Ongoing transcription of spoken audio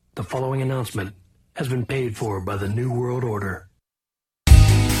The following announcement has been paid for by the New World Order.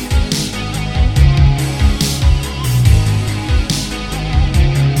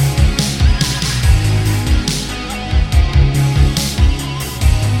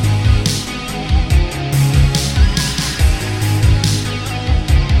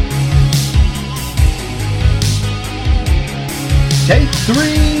 Take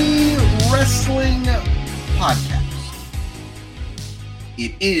 3 Wrestling Podcast.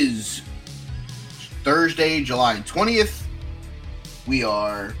 It is Thursday, July 20th. We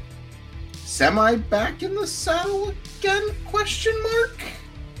are semi back in the saddle again? Question mark.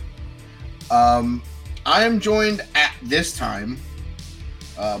 I am joined at this time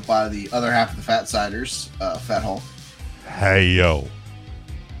by the other half of the Fat Siders, Fat Hall. Hey yo.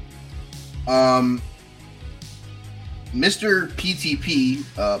 Mr. PTP,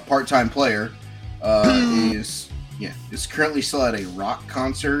 part-time player, is currently still at a rock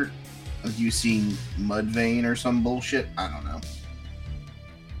concert. Have you seen Mudvayne or some bullshit? I don't know.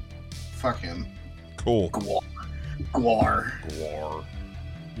 Fuck him. Cool. Gwar.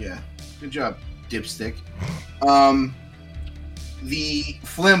 Yeah. Good job, dipstick. The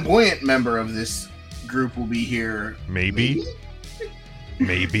flamboyant member of this group will be here. Maybe.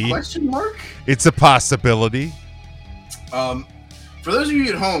 Question mark? It's a possibility. For those of you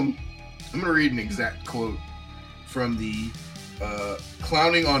at home, I'm going to read an exact quote from the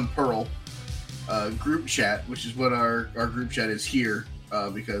Clowning on Pearl group chat, which is what our group chat is here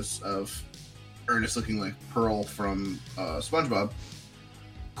because of Ernest looking like Pearl from SpongeBob.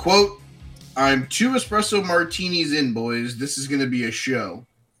 Quote, "I'm 2 espresso martinis in, boys. This is going to be a show."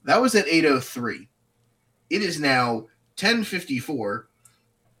 That was at 8:03. It is now 10:54.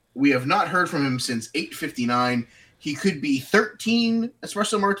 We have not heard from him since 8:59. He could be 13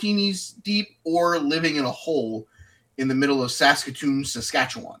 espresso martinis deep or living in a hole in the middle of Saskatoon,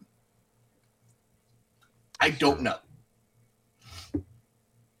 Saskatchewan. I don't know.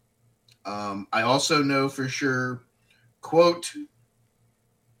 I also know for sure, quote,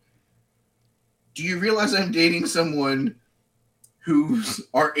 "Do you realize I'm dating someone whose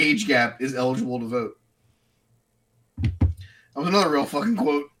our age gap is eligible to vote?" That was another real fucking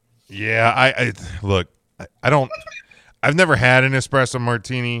quote. Yeah, I look, I've never had an espresso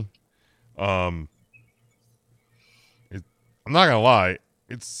martini. I'm not gonna lie,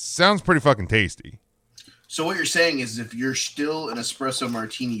 it sounds pretty fucking tasty. So what you're saying is, if you're still an espresso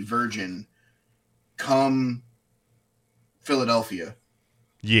martini virgin, come Philadelphia.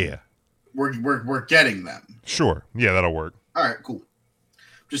 Yeah, we're getting them. sure. Yeah, that'll work. All right, cool.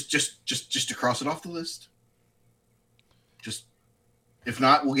 Just to cross it off the list. Just if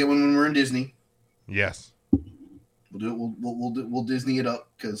not, we'll get one when we're in Disney. Yes. We'll do it. We'll Disney it up,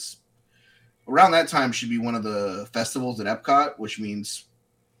 because around that time should be one of the festivals at Epcot, which means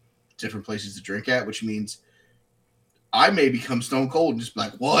different places to drink at, which means I may become stone cold and just be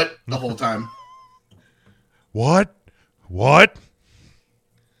like, "What?" the whole time. What? But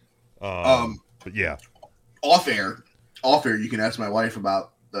yeah. Off air, you can ask my wife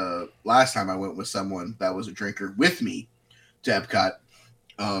about the last time I went with someone that was a drinker with me to Epcot.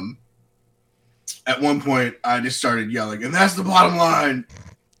 At one point, I just started yelling, "And that's the bottom line."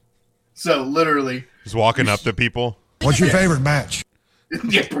 So literally, Just walking up to people. What's your favorite match?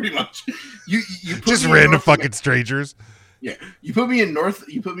 yeah, pretty much. You put Just me in random North fucking strangers. Yeah, you put me in North.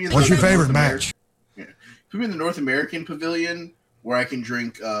 You put me in. What's your North favorite America- match? Yeah, put me in the North American Pavilion where I can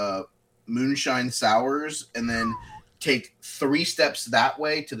drink moonshine sours, and then take 3 steps that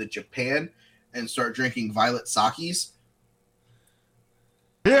way to the Japan and start drinking violet sakis.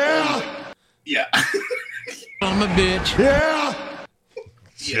 Yeah! Yeah. I'm a bitch. Yeah!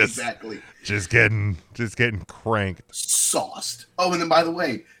 Yeah, exactly. Just getting cranked. Sauced. Oh, and then by the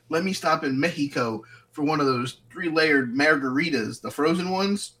way, let me stop in Mexico for one of those 3-layered margaritas, the frozen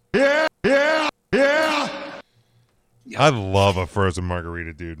ones. Yeah! I love a frozen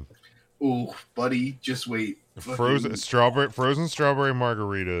margarita, dude. Oh, buddy, just wait. Frozen strawberry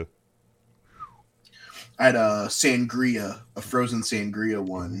margarita. I had a frozen sangria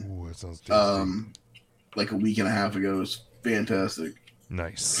one. Ooh, that sounds tasty. Like a week and a half ago. It was fantastic.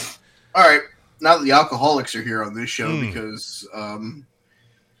 Nice. All right, now that the alcoholics are here on this show, because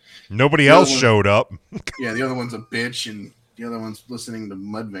nobody else showed up. yeah, the other one's a bitch, and the other one's listening to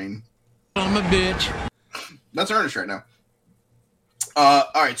Mudvayne. I'm a bitch. That's Ernest right now.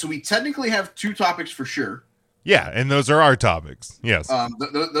 All right, so we technically have 2 topics for sure. Yeah, and those are our topics. Yes.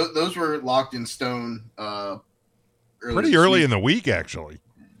 Those were locked in stone. Pretty early in the week, actually.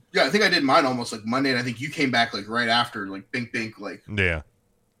 Yeah, I think I did mine almost like Monday, and I think you came back like right after, like bink, like Yeah.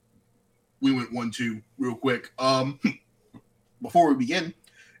 we went 1-2 real quick. Before we begin,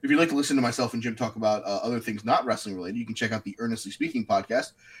 If you'd like to listen to myself and Jim talk about other things not wrestling related, you can check out the Earnestly Speaking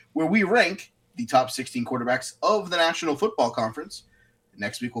podcast, where we rank the top 16 quarterbacks of the National Football Conference.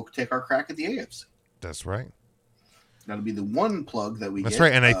 Next week, we'll take our crack at the AFC. That's right. That'll be the one plug that we That's get.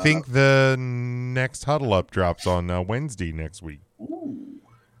 right. And I think the next Huddle Up drops on Wednesday next week. Ooh.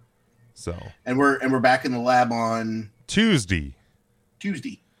 So. And we're back in the lab on Tuesday. Next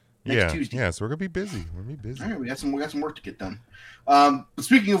Tuesday. Yeah, so we're gonna be busy. All right, we got some work to get done. But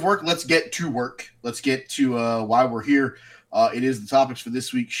speaking of work, let's get to work. Let's get to why we're here. It is the topics for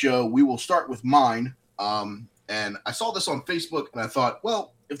this week's show. We will start with mine. And I saw this on Facebook, and I thought,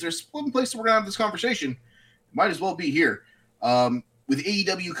 well, if there's one place that we're gonna have this conversation, it might as well be here. With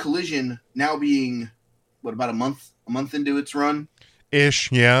AEW Collision now being about a month into its run,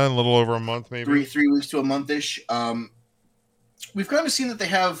 ish. Yeah, a little over a month, maybe 3 weeks to a month-ish. We've kind of seen that they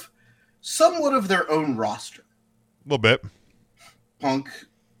have somewhat of their own roster. A little bit. Punk,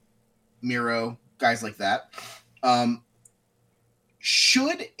 Miro, guys like that.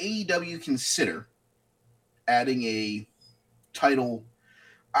 Should AEW consider adding a title?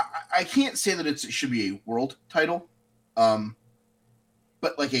 I can't say that it should be a world title,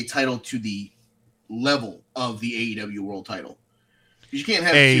 but like a title to the level of the AEW world title. You can't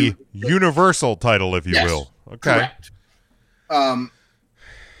have a universal title, if you will. Okay. Correct.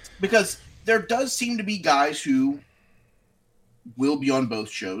 Because there does seem to be guys who will be on both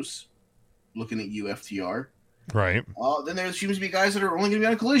shows, looking at you, FTR. Right. Then there seems to be guys that are only going to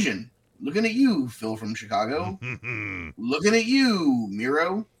be on Collision. Looking at you, Phil from Chicago. Looking at you,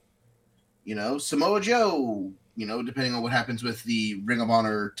 Miro. Samoa Joe. Depending on what happens with the Ring of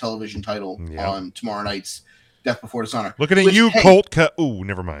Honor television title on tomorrow night's Death Before Dishonor. Looking at you, Colt. Ooh,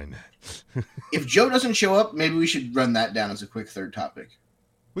 never mind. If Joe doesn't show up, maybe we should run that down as a quick third topic.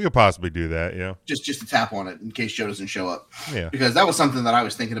 We could possibly do that, yeah. Just to tap on it in case Joe doesn't show up. Yeah. Because that was something that I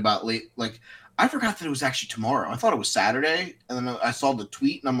was thinking about late. Like, I forgot that it was actually tomorrow. I thought it was Saturday, and then I saw the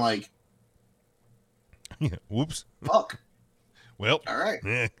tweet, and I'm like, whoops. Fuck. Well, all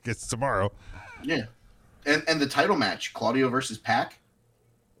right. Guess tomorrow. Yeah. And the title match, Claudio versus Pac.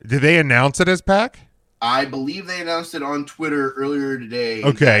 Did they announce it as Pac? I believe they announced it on Twitter earlier today.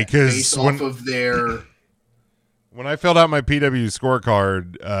 Okay, because off of their... When I filled out my PW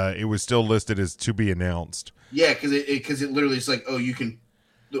scorecard, it was still listed as to be announced. Yeah, because it literally is like, oh, you can...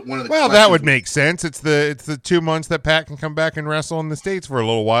 Well, that would make sense. It's the 2 months that Pat can come back and wrestle in the States for a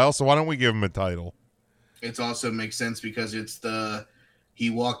little while, so why don't we give him a title? It also makes sense because it's he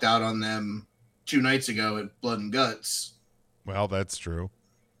walked out on them 2 nights ago at Blood and Guts. Well, that's true.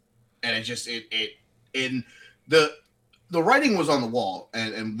 And it just in the writing was on the wall,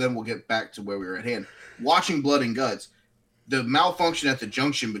 and then we'll get back to where we were at hand. Watching Blood and Guts, the malfunction at the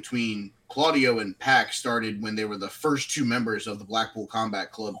junction between Claudio and Pac started when they were the first 2 members of the Blackpool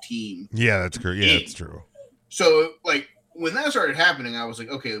Combat Club team. Yeah, that's true. Yeah, that's true. So, like, when that started happening, I was like,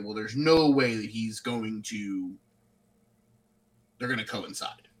 okay, well, there's no way that they're going to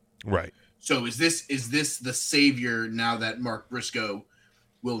coincide. Right. So is this the savior now that Mark Briscoe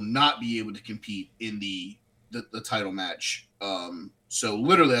will not be able to compete in the title match? So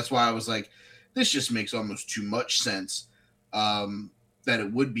literally that's why I was like, this just makes almost too much sense that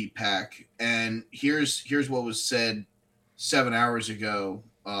it would be Pac. And here's what was said 7 hours ago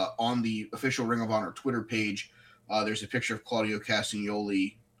on the official Ring of Honor Twitter page. There's a picture of Claudio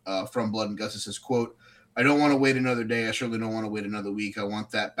Castagnoli from Blood and Guts that says, quote, "I don't want to wait another day. I certainly don't want to wait another week. I want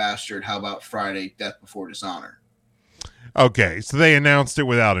that bastard. How about Friday, Death Before Dishonor?" Okay, so they announced it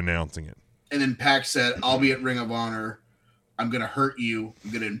without announcing it. And then Pac said, "I'll be at Ring of Honor. I'm going to hurt you.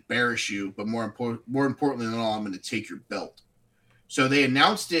 I'm going to embarrass you. But more importantly than all, I'm going to take your belt." So they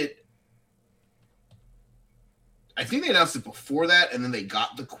announced it. I think they announced it before that, and then they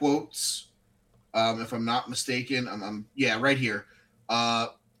got the quotes. If I'm not mistaken, I'm right here.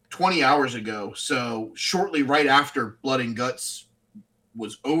 20 hours ago. So shortly right after Blood and Guts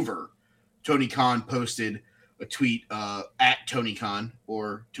was over, Tony Khan posted a tweet at Tony Khan,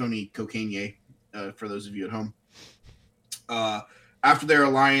 or Tony Cocaine, for those of you at home. After their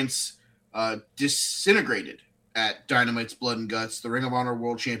alliance disintegrated at Dynamite's Blood and Guts, the Ring of Honor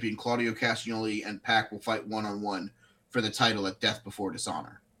World Champion Claudio Castagnoli and Pac will fight one-on-one for the title at Death Before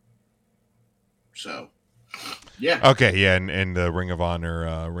Dishonor. So, yeah. Okay, yeah, and the Ring of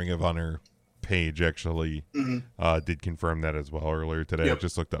Honor page actually did confirm that as well earlier today. Yep. I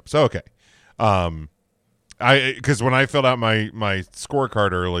just looked up. So, okay. Because when I filled out my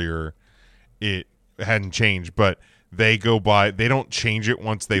scorecard earlier, it hadn't changed, but they don't change it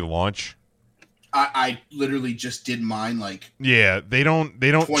once they launch. I literally just did mine like they don't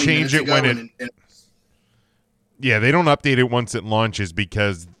change it when Yeah, they don't update it once it launches,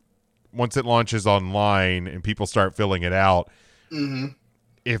 because once it launches online and people start filling it out,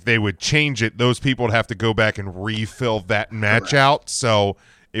 if they would change it, those people would have to go back and refill that match out. So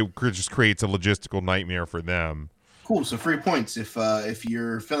it just creates a logistical nightmare for them. Cool. So free points if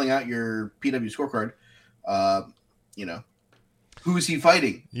you're filling out your PW scorecard. Who is he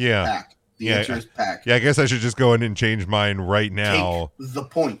fighting? Yeah. Pac. The answer is Pac. Yeah, I guess I should just go in and change mine right now. Take the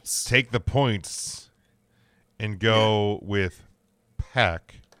points. Take the points and go with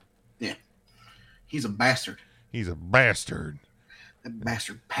Pac. Yeah. He's a bastard. He's a bastard. That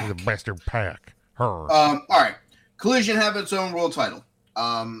bastard Pac. He's a bastard Pac. Her. All right. Collision have its own world title.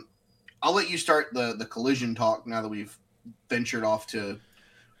 I'll let you start the Collision talk now that we've ventured off to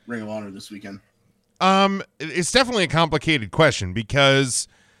Ring of Honor this weekend. It's definitely a complicated question because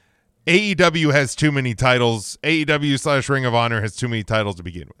AEW has too many titles. AEW / Ring of Honor has too many titles to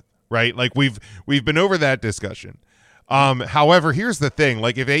begin with, right? Like we've been over that discussion. However, here's the thing: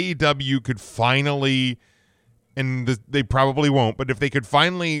 like if AEW could finally, and they probably won't, but if they could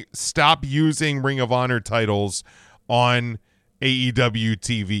finally stop using Ring of Honor titles on AEW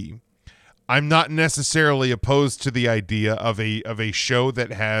TV, I'm not necessarily opposed to the idea of a show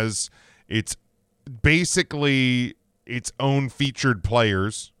that has its basically its own featured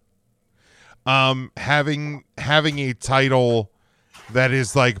players, having a title that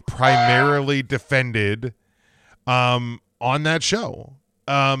is like primarily defended on that show,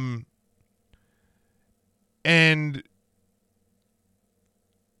 and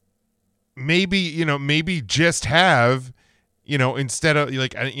maybe just have, instead of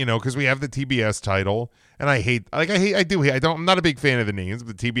because we have the TBS title, and I'm not a big fan of the names,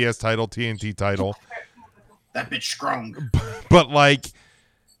 but the TBS title, TNT title, that bitch strong. But like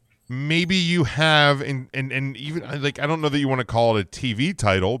maybe you have and even like I don't know that you want to call it a TV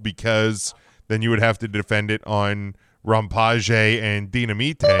title, because then you would have to defend it on Rampage and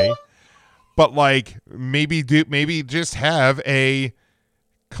Dynamite. But like maybe just have a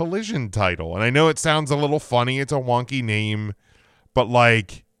Collision title. And I know it sounds a little funny, it's a wonky name, but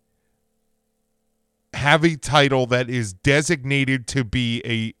like have a title that is designated to be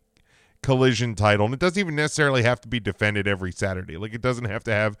a Collision title, and it doesn't even necessarily have to be defended every Saturday. Like it doesn't have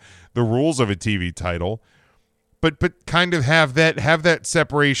to have the rules of a TV title, but kind of have that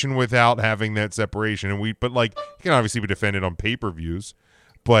separation without having that separation. But like it can obviously be defended on pay-per-views,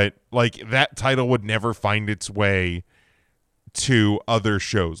 but like that title would never find its way to other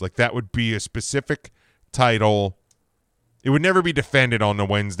shows. Like that would be a specific title. It would never be defended on a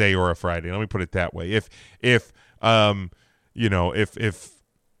Wednesday or a Friday. Let me put it that way. If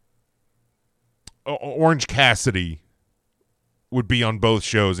Orange Cassidy would be on both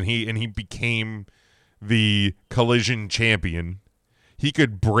shows and he became the Collision champion, he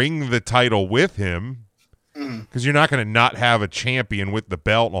could bring the title with him, because you're not going to not have a champion with the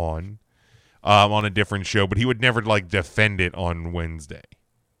belt on a different show, but he would never like defend it on Wednesday.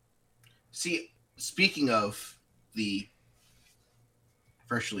 See, speaking of the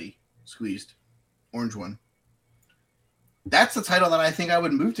freshly squeezed orange one, that's the title that I think I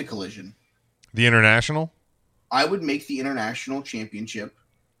would move to Collision. The International? I would make the International Championship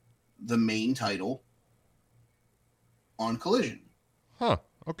the main title on Collision. Huh.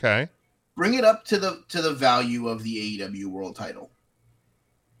 Okay. Bring it up to the value of the AEW World title.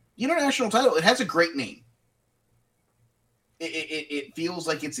 The International title, it has a great name. It feels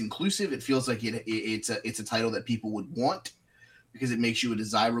like it's inclusive. It feels like it's a title that people would want, because it makes you a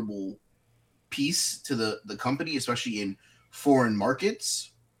desirable piece to the company, especially in foreign markets.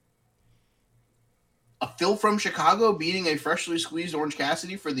 A Phil from Chicago beating a freshly squeezed Orange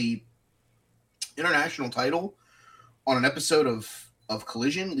Cassidy for the International title on an episode of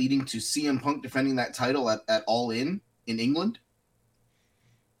Collision, leading to CM Punk defending that title at All In England.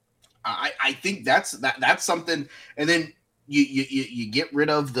 I think that's something. And then you get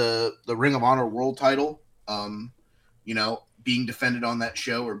rid of the Ring of Honor World title, being defended on that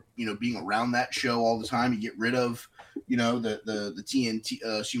show, or being around that show all the time. You get rid of the TNT,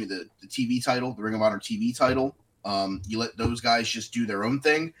 the TV title, the Ring of Honor TV title. You let those guys just do their own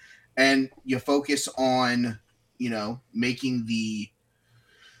thing, and you focus on making the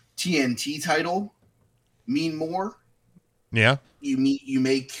TNT title mean more. Yeah. You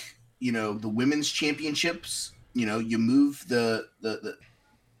make the women's championships. You move the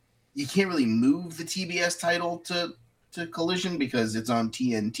you can't really move the TBS title to Collision because it's on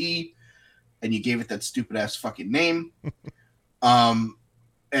TNT, and you gave it that stupid ass fucking name. And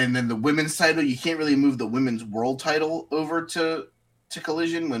then the women's title, you can't really move the women's world title over to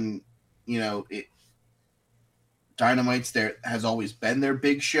Collision when Dynamite's there has always been their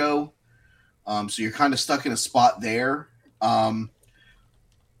big show So you're kind of stuck in a spot there.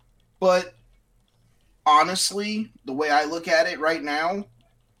 But honestly, the way I look at it right now,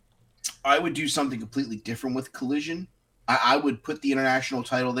 I would do something completely different with Collision. I would put the international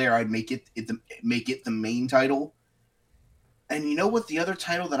title there. I'd make it the main title. And you know what? The other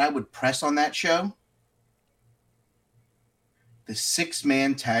title that I would press on that show? The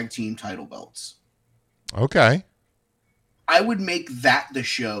 6-man tag team title belts. Okay. I would make that the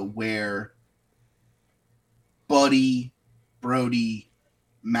show where Buddy, Brody,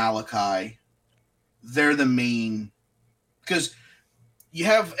 Malachi, they're the main. Because you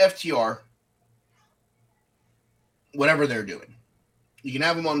have FTR, whatever they're doing. You can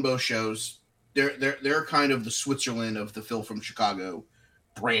have them on both shows. They're kind of the Switzerland of the Phil from Chicago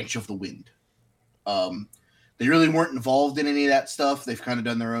branch of the Wind. They really weren't involved in any of that stuff. They've kind of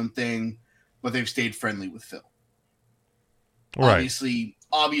done their own thing, but they've stayed friendly with Phil. Right.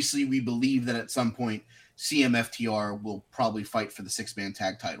 Obviously, we believe that at some point CMFTR will probably fight for the 6-man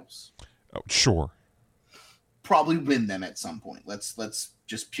tag titles. Oh, sure. Probably win them at some point. Let's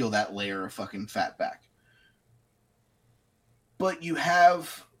just peel that layer of fucking fat back. But you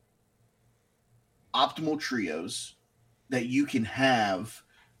have optimal trios that you can have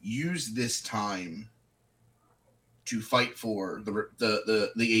use this time to fight for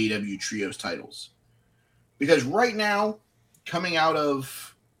the AEW trios titles. Because right now, coming out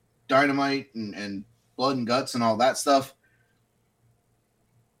of Dynamite and Blood and Guts and all that stuff,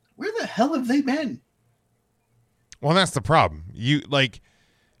 where the hell have they been? Well, that's the problem.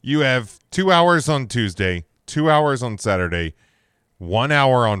 You have 2 hours on Tuesday, 2 hours on Saturday, 1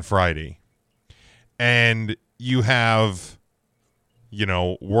 hour on Friday. And you have,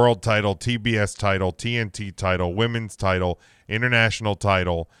 world title, TBS title, TNT title, women's title, international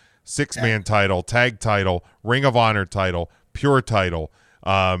title, 6-man title, tag title, Ring of Honor title, pure title,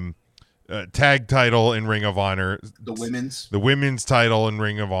 tag title in Ring of Honor, the women's title in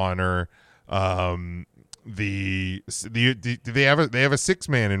Ring of Honor, they have a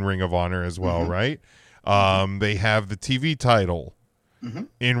 6-man in Ring of Honor as well, right? They have the TV title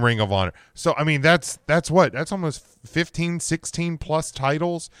in Ring of Honor. So I mean that's almost 15, 16 plus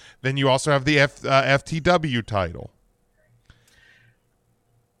titles. Then you also have the FTW title.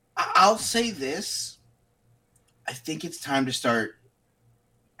 I'll say this. I think it's time to start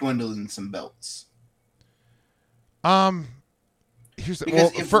dwindling some belts. First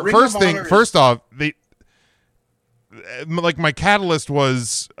off, my catalyst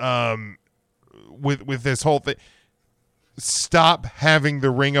was with this whole thing. Stop having the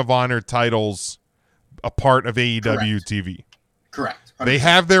Ring of Honor titles a part of AEW TV. Correct. 100%. They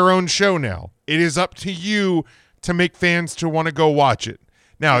have their own show now. It is up to you to make fans to want to go watch it.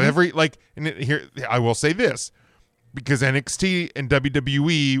 Now, here I will say this, because NXT and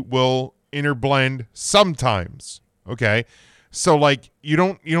WWE will interblend sometimes. Okay, so you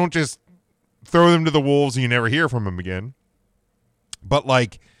don't just throw them to the wolves and you never hear from them again. But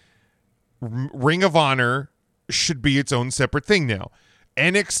Ring of Honor should be its own separate thing now.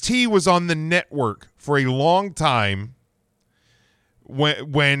 NXT was on the network for a long time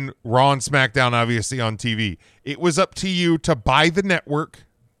when Raw and SmackDown obviously on TV. It was up to you to buy the network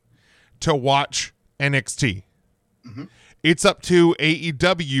to watch NXT. It's up to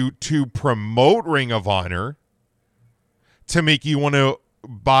AEW to promote Ring of Honor to make you want to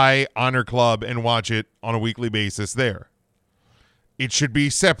buy Honor Club and watch it on a weekly basis there. It should be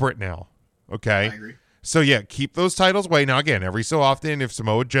separate now. Okay? I agree. So, yeah, keep those titles away. Now, again, every so often, if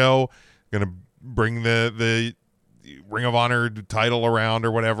Samoa Joe going to bring the Ring of Honor title around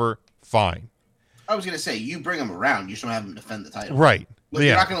or whatever, fine. I was going to say, you bring him around, you just don't have him defend the title. Right.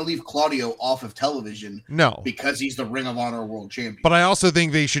 You're not going to leave Claudio off of television because he's the Ring of Honor World Champion. But I also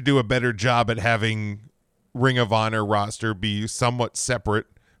think they should do a better job at having Ring of Honor roster be somewhat separate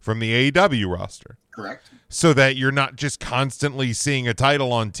from the AEW roster. Correct. So that you're not just constantly seeing a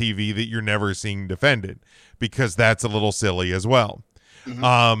title on TV that you're never seeing defended, because that's a little silly as well.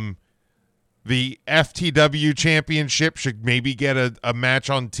 The FTW championship should maybe get a match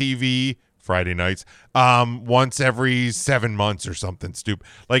on TV Friday nights once every 7 months or something stupid.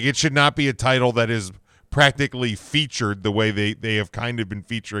 It should not be a title that is practically featured the way they have kind of been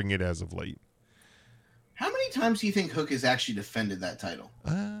featuring it as of late. How many times do you think Hook has actually defended that title?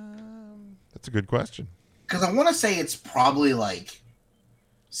 That's a good question. Because I want to say it's probably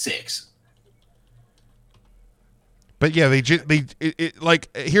 6. But yeah,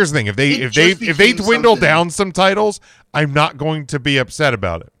 here's the thing: if they dwindle down some titles, I'm not going to be upset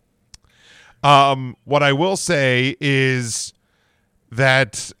about it. What I will say is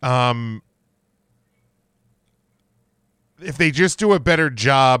that if they just do a better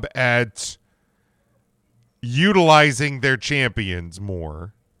job at utilizing their champions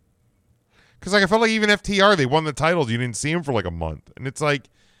more. Because like I felt like even FTR, they won the titles. You didn't see them for like a month. And it's like,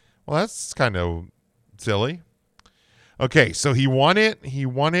 well, that's kind of silly. Okay, so he won it. He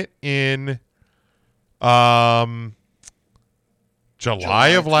won it in July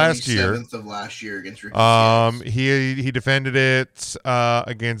of last year. 27th of last year against Ricky Starks. He defended it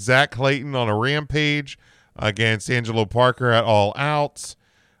against Zach Clayton on a Rampage, against Angelo Parker at All Out,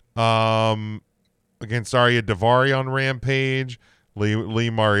 against Arya Daivari on Rampage,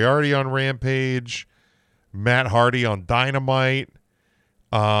 Lee Moriarty on Rampage, Matt Hardy on Dynamite,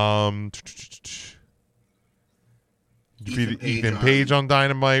 Ethan Page on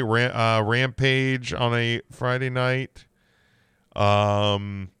Dynamite, Rampage on a Friday night. 2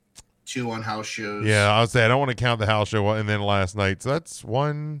 on house shows. Yeah, I would say I don't want to count the house show and then last night. So that's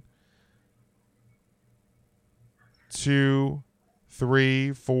 1, 2,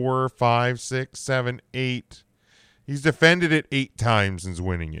 3, 4, 5, 6, 7, 8. He's defended it 8 times since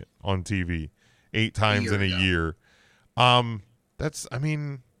winning it on TV. 8 times in a year. That's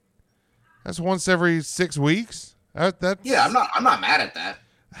once every 6 weeks. That's Yeah, I'm not mad at that.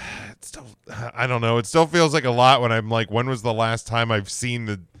 It's still, I don't know. It still feels like a lot when I'm like, when was the last time I've seen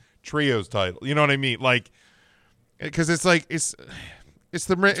the trios title? You know what I mean? Like, because it's like it's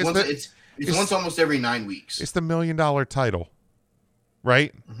once almost every 9 weeks. It's the $1 million title,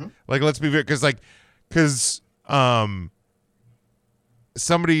 right? Mm-hmm. Like, let's be because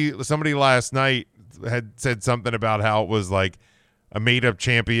somebody last night had said something about how it was like a made up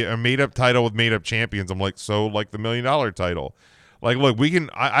title with made up champions. I'm like, so like the $1 million title. Like, look, we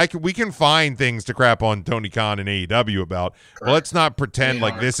can find things to crap on Tony Khan and AEW about. But let's not pretend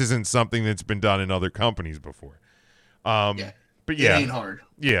like this isn't something that's been done in other companies before. But yeah, it ain't hard.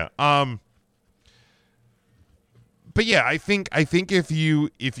 Yeah. But yeah, I think if you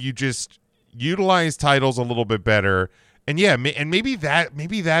just utilize titles a little bit better, and yeah, and maybe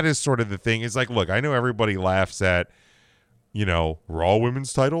that is sort of the thing. Is like, look, I know everybody laughs at, you know, Raw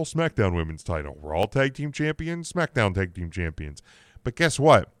Women's title, SmackDown Women's title, Raw Tag Team Champions, SmackDown Tag Team Champions. But guess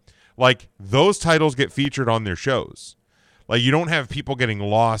what? Like, those titles get featured on their shows. Like, you don't have people getting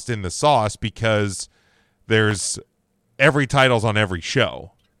lost in the sauce because there's every title's on every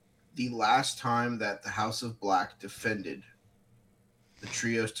show. The last time that the House of Black defended the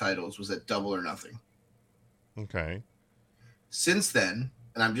trios titles was at Double or Nothing. Okay. Since then,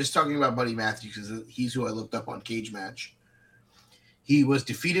 and I'm just talking about Buddy Matthews because he's who I looked up on Cage Match. He was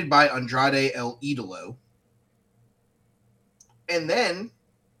defeated by Andrade El Idolo. And then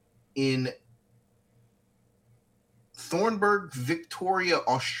in Thornburg, Victoria,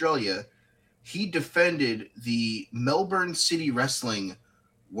 Australia, he defended the Melbourne City Wrestling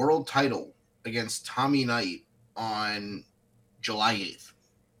World title against Tommy Knight on July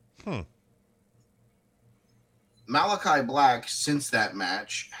 8th. Malachi Black, since that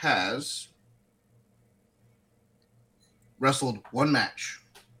match, has wrestled 1 match.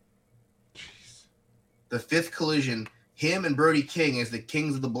 Jeez. The 5th Collision, him and Brody King as the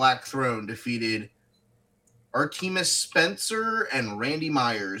Kings of the Black Throne defeated Artemis Spencer and Randy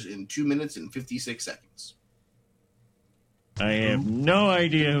Myers in 2 minutes and 56 seconds. I have no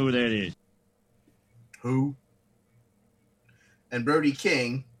idea who that is. Who? And Brody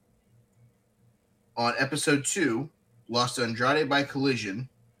King, on episode 2, lost to Andrade by Collision,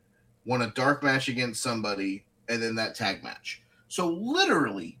 won a dark match against somebody, and then that tag match. So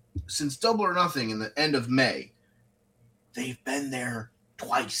literally, since Double or Nothing in the end of May, they've been there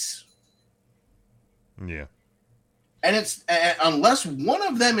twice. Yeah. And it's unless one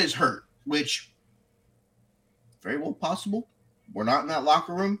of them is hurt, which very well possible. We're not in that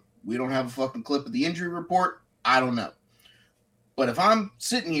locker room. We don't have a fucking clip of the injury report. I don't know. But if I'm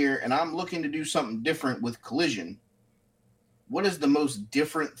sitting here and I'm looking to do something different with Collision, what is the most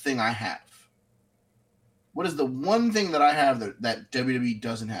different thing I have? What is the one thing that I have that WWE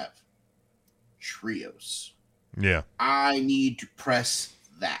doesn't have? Trios. Yeah. I need to press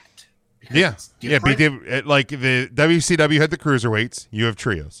that. Yeah. Yeah. Like the WCW had the cruiserweights. You have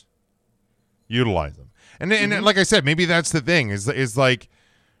trios. Utilize them. And like I said, maybe that's the thing is like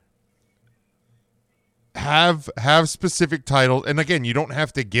have specific titles. And again, you don't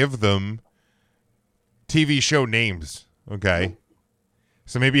have to give them TV show names. Okay.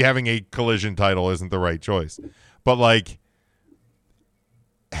 So maybe having a Collision title isn't the right choice, but like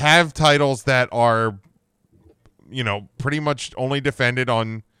have titles that are, you know, pretty much only defended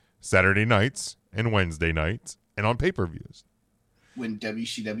on Saturday nights and Wednesday nights and on pay-per-views. When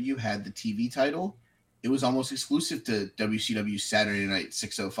WCW had the TV title, it was almost exclusive to WCW Saturday Night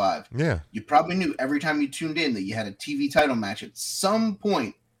 605. Yeah. You probably knew every time you tuned in that you had a TV title match at some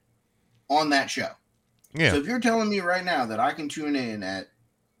point on that show. Yeah. So if you're telling me right now that I can tune in at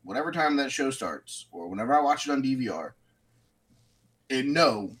whatever time that show starts or whenever I watch it on DVR and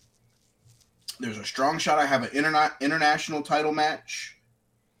know there's a strong shot I have an international title match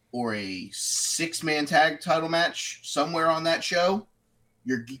or a 6-man tag title match somewhere on that show,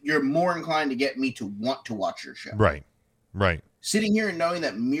 you're more inclined to get me to want to watch your show. Right. Sitting here and knowing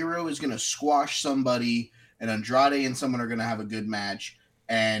that Miro is going to squash somebody and Andrade and someone are going to have a good match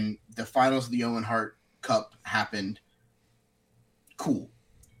and the finals of the Owen Hart Cup happened. Cool.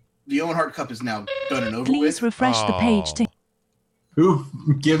 The Owen Hart Cup is now done and over with. Please refresh the page to... Who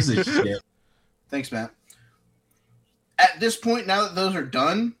gives a shit? Thanks, Matt. At this point, now that those are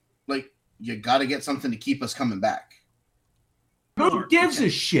done, like, you got to get something to keep us coming back. Who gives a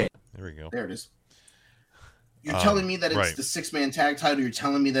shit? There we go. There it is. You're telling me that it's right. the 6-man tag title. You're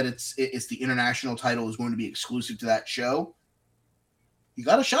telling me that it's the international title is going to be exclusive to that show. You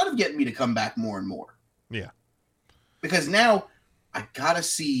got a shot of getting me to come back more and more. Yeah. Because now I got to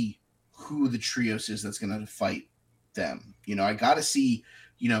see who the trios is that's going to fight them. You know, I got to see,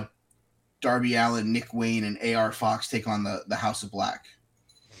 you know, Darby Allin, Nick Wayne, and AR Fox take on the House of Black.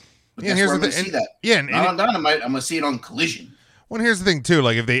 But Yeah, that's where I'm going to see that. Yeah, Not on Dynamite. I'm going to see it on Collision. Well, here's the thing too.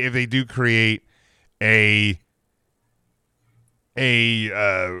 Like if they do create a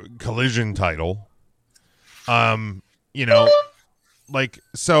Collision title, you know, like,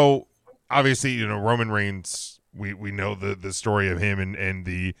 so obviously, you know, Roman Reigns, we know the story of him and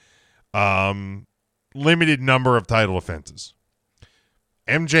the limited number of title defenses.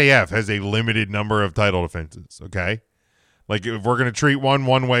 MJF has a limited number of title defenses. Okay, like if we're gonna treat one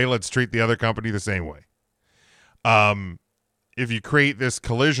way, let's treat the other company the same way. If you create this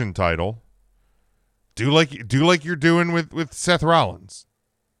Collision title, do like you're doing with Seth Rollins.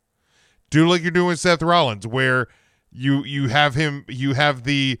 Do like you're doing with Seth Rollins, where you have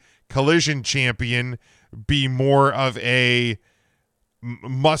the Collision champion be more of a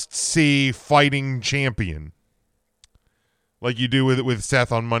must-see fighting champion, like you do with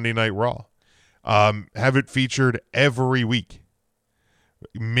Seth on Monday Night Raw. Have it featured every week.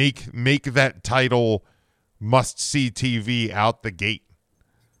 Make that title must-see TV out the gate.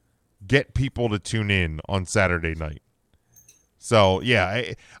 Get people to tune in on Saturday night. So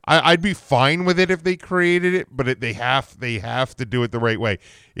yeah, I'd be fine with it if they created it, but they have to do it the right way.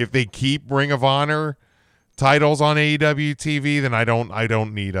 If they keep Ring of Honor titles on AEW TV, then I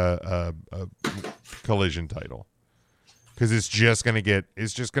don't need a Collision title, because it's just gonna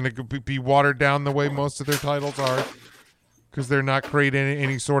be watered down the way most of their titles are, because they're not creating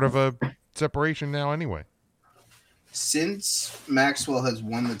any sort of a separation now anyway. Since Maxwell has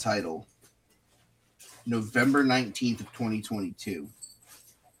won the title, November 19th of 2022,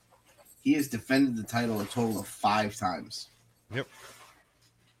 he has defended the title a total of 5 times. Yep.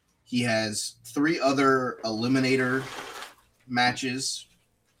 He has 3 other eliminator matches,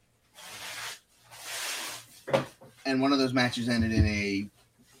 and one of those matches ended in a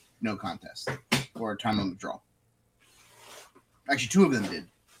no contest or a time limit draw. Actually, 2 of them did.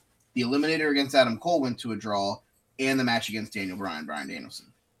 The eliminator against Adam Cole went to a draw, and the match against Brian Danielson.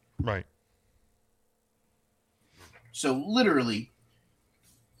 Right. So literally,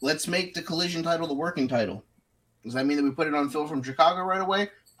 let's make the Collision title the working title. Does that mean that we put it on Phil from Chicago right away?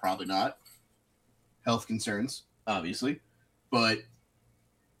 Probably not. Health concerns, obviously. But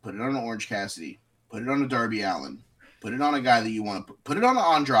put it on Orange Cassidy. Put it on a Darby Allin. Put it on a guy that you want to put it on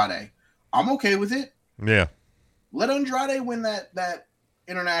Andrade. I'm okay with it. Yeah. Let Andrade win that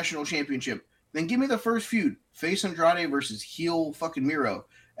international championship. Then give me the first feud. Face Andrade versus heel fucking Miro.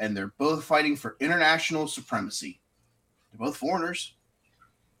 And they're both fighting for international supremacy. They're both foreigners.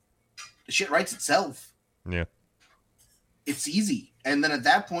 The shit writes itself. Yeah. It's easy. And then at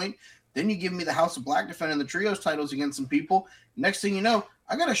that point, then you give me the House of Black defending the trios titles against some people. Next thing you know,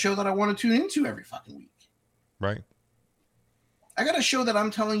 I got a show that I want to tune into every fucking week. Right. I got a show that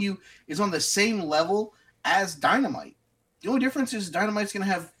I'm telling you is on the same level as Dynamite. The only difference is Dynamite's going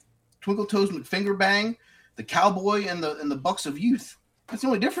to have Twinkle Toes McFinger Bang, the Cowboy, and the Bucks of Youth. That's the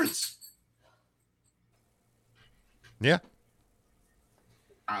only difference. Yeah.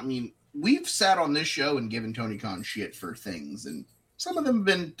 I mean, we've sat on this show and given Tony Khan shit for things, and some of them have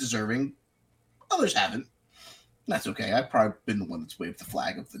been deserving. Others haven't. That's okay. I've probably been the one that's waved the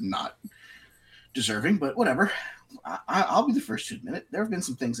flag of the not deserving, but whatever. I'll be the first to admit it. There have been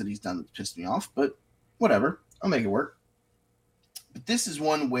some things that he's done that pissed me off, but whatever. I'll make it work. But this is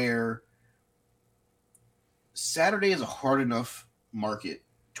one where Saturday is a hard enough market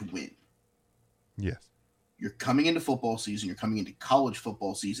to win. Yes. You're coming into football season. You're coming into college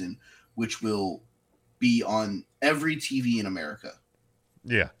football season, which will be on every TV in America.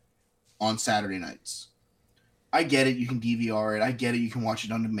 Yeah. On Saturday nights. I get it. You can DVR it. I get it. You can watch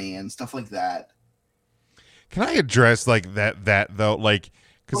it on demand, stuff like that. Can I address like that though? Like,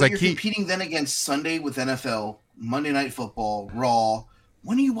 because you're competing then against Sunday with NFL, Monday Night Football, Raw.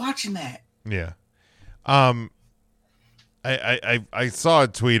 When are you watching that? Yeah. I saw a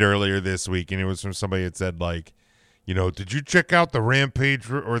tweet earlier this week, and it was from somebody that said, like, you know, did you check out the Rampage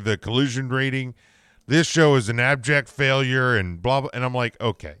or the Collision rating? This show is an abject failure and blah, blah. And I'm like,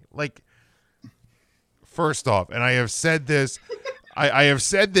 okay, like, first off, and I have said this, I have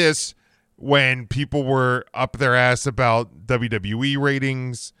said this when people were up their ass about WWE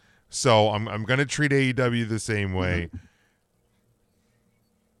ratings. So I'm going to treat AEW the same way.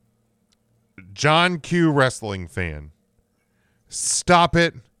 John Q. Wrestling fan. Stop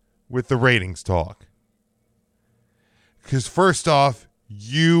it with the ratings talk. Because first off,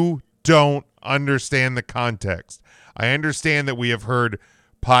 you don't understand the context. I understand that we have heard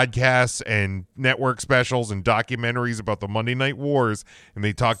podcasts and network specials and documentaries about the Monday Night Wars, and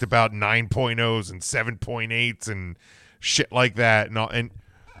they talked about 9.0s and 7.8s and shit like that. And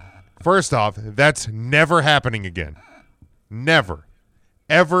first off, that's never happening again. Never.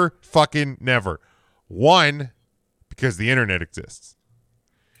 Ever fucking never. One, because the internet exists.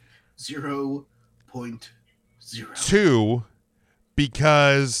 0.0. Two,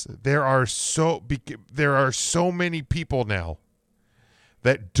 because there are so many people now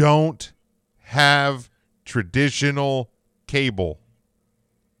that don't have traditional cable.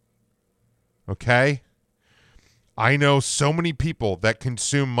 Okay? I know so many people that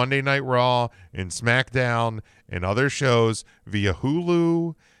consume Monday Night Raw and SmackDown and other shows via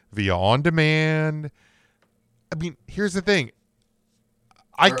Hulu, via On Demand. I mean, here's the thing.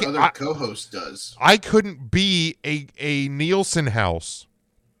 Other co-host does. I couldn't be a Nielsen house.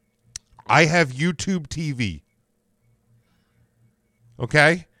 I have YouTube TV.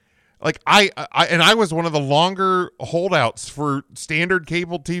 Okay? Like I was one of the longer holdouts for standard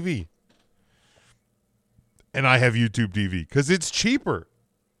cable TV. And I have YouTube TV because it's cheaper.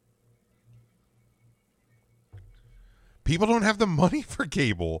 People don't have the money for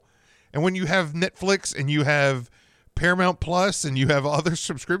cable. And when you have Netflix and you have Paramount Plus and you have other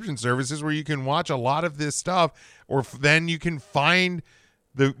subscription services where you can watch a lot of this stuff, or then you can find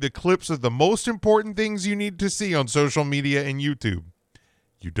the clips of the most important things you need to see on social media and YouTube.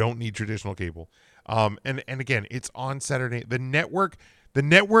 You don't need traditional cable. And again, it's on Saturday. The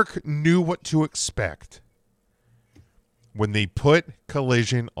network knew what to expect when they put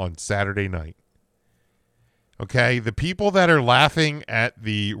Collision on Saturday night. Okay, the people that are laughing at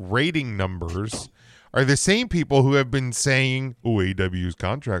the rating numbers are the same people who have been saying, oh, AEW's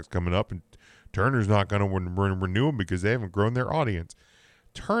contract's coming up and Turner's not going to renew them because they haven't grown their audience.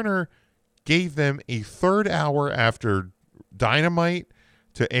 Turner gave them a third hour after Dynamite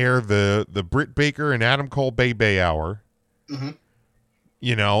to air the Britt Baker and Adam Cole Bay hour. Mm-hmm.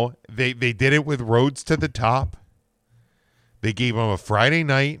 You know, they did it with Roads to the Top. They gave them a Friday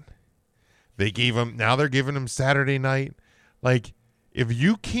night. Now they're giving them Saturday night. Like, if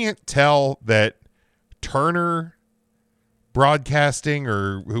you can't tell that Turner Broadcasting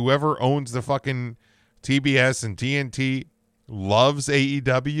or whoever owns the fucking TBS and TNT loves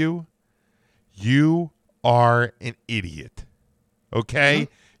AEW, you are an idiot. Okay?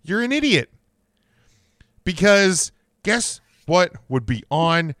 Mm-hmm. You're an idiot. Because guess what would be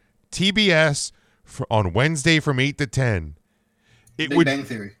on TBS on Wednesday from 8 to 10? Big Bang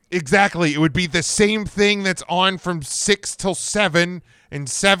Theory. Exactly. It would be the same thing that's on from 6 till 7 and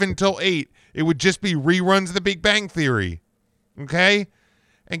 7 till 8. It would just be reruns of the Big Bang Theory. Okay?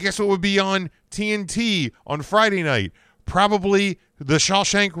 And guess what would be on TNT on Friday night? Probably the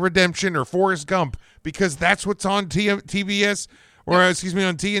Shawshank Redemption or Forrest Gump, because that's what's on TBS or on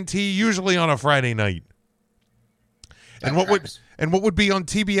TNT usually on a Friday night. And what would be on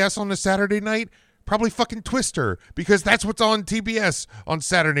TBS on a Saturday night? Probably fucking Twister, because that's what's on TBS on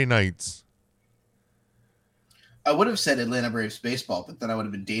Saturday nights. I would have said Atlanta Braves baseball, but then I would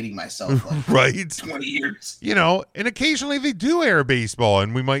have been dating myself like right 20 years. You know, and occasionally they do air baseball,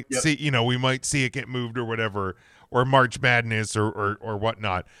 and we might see it get moved or whatever, or March Madness or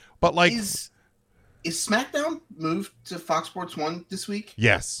whatnot. But like, is SmackDown moved to Fox Sports 1 this week?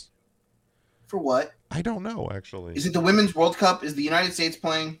 Yes. For what? I don't know, actually. Is it the Women's World Cup? Is the United States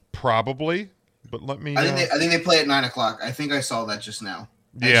playing? Probably, but let me. I think they play at 9:00. I think I saw that just now.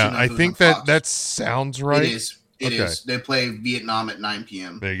 Yeah, I think that sounds right. It is. It is. They play Vietnam at 9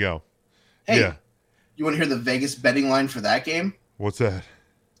 p.m. There you go. Hey, yeah. You want to hear the Vegas betting line for that game? What's that?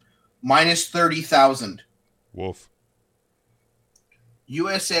 Minus 30,000. Wolf.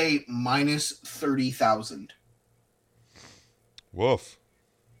 USA minus 30,000. Woof.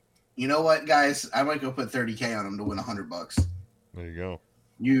 You know what, guys? I might go put $30K on him to win $100. There you go.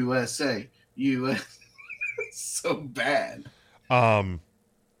 USA. So bad.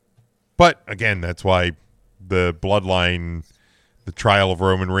 But again, that's why the Bloodline, the trial of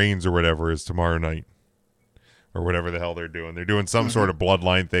Roman Reigns or whatever, is tomorrow night, or whatever the hell they're doing. They're doing some sort of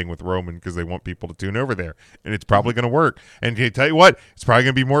Bloodline thing with Roman because they want people to tune over there, and it's probably going to work. And to tell you what, it's probably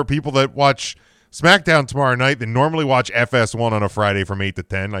going to be more people that watch SmackDown tomorrow night than normally watch FS1 on a Friday from 8 to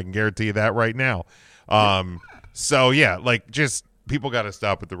 10. I can guarantee you that right now. So yeah, like, just people got to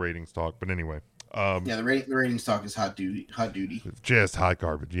stop with the ratings talk. But anyway. The ratings talk is hot duty. Just hot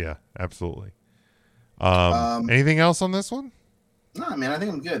garbage. Yeah, absolutely. Anything else on this one? No, man, I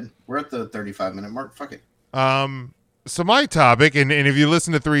think I'm good. We're at the 35-minute mark. Fuck it. So my topic, and if you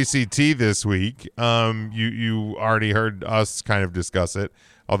listen to 3CT this week, you already heard us kind of discuss it,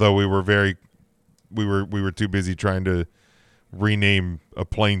 although we were too busy trying to rename a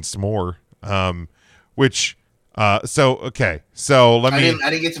plain s'more, which. So let me. I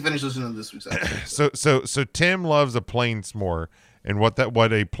didn't get to finish listening to this week's episode. So Tim loves a plain s'more, and what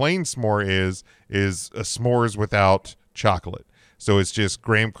a plain s'more is a s'mores without chocolate. So it's just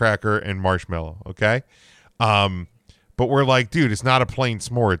graham cracker and marshmallow. Okay, but we're like, dude, it's not a plain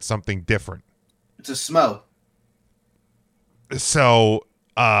s'more. It's something different. It's a smo. So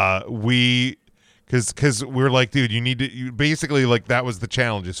because we're like, dude, you basically, like, that was the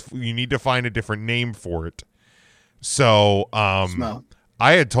challenge. Is you need to find a different name for it. So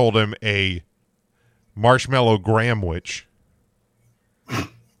I had told him a marshmallow Graham-wich,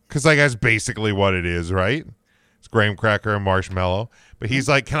 because, like, that's basically what it is, right? It's graham cracker and marshmallow. But he's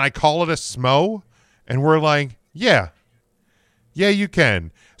like, can I call it a smo? And we're like, yeah, you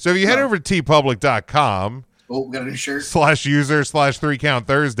can. So if you head over to tpublic.com we got a new shirt /user/3count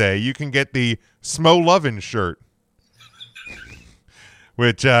Thursday, you can get the Smo Lovin' shirt.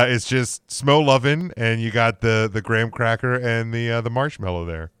 Which is just Smo Lovin', and you got the graham cracker and the marshmallow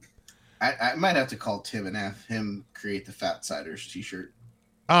there. I might have to call Tim and have him create the Fat Ciders t-shirt.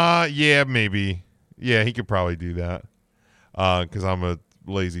 Yeah, maybe. Yeah, he could probably do that. Because I'm a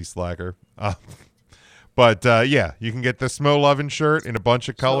lazy slacker. But yeah, you can get the Smo Lovin' shirt in a bunch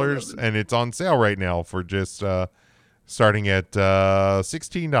of colors, and it's on sale right now for just starting at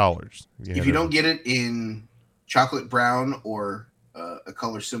 $16. If you don't get it in chocolate brown or a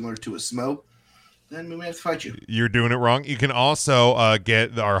color similar to a smo, then we may have to fight you. You're doing it wrong. You can also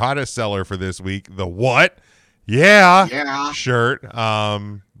get our hottest seller for this week, the what? Yeah. Shirt.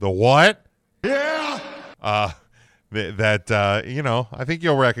 The what? Yeah. I think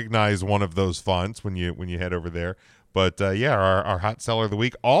you'll recognize one of those fonts when you head over there. But yeah, our hot seller of the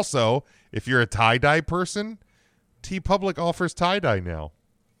week. Also, if you're a tie-dye person, TeePublic offers tie-dye now.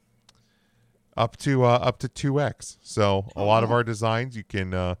 Up to 2x. So a lot of our designs you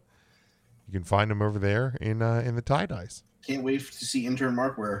can find them over there in the tie dyes. Can't wait to see intern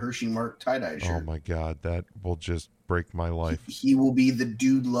Mark wear a Hershey Mark tie dye shirt. Oh my god, that will just break my life. He will be the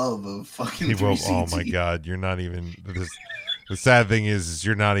dude love of fucking. He will. Oh my god, you're not even. The sad thing is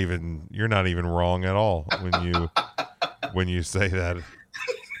you're not even wrong at all when you say that.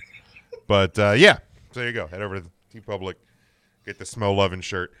 But yeah, so there you go. Head over to TeePublic, get the Smo Lovin'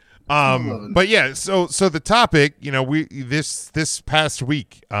 shirt. But yeah, so the topic, we this past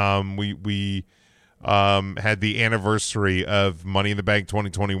week, we had the anniversary of Money in the Bank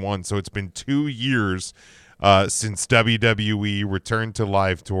 2021. So it's been 2 years since WWE returned to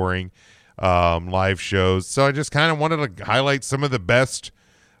live touring, live shows. So I just kind of wanted to highlight some of the best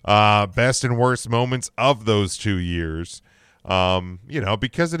and worst moments of those 2 years.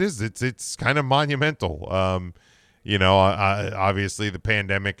 Because it's kind of monumental. Obviously the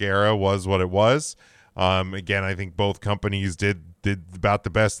pandemic era was what it was. Again, I think both companies did about the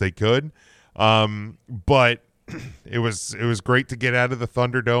best they could. But it was great to get out of the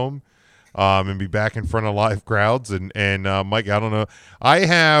Thunderdome, and be back in front of live crowds. And Mike, I don't know. I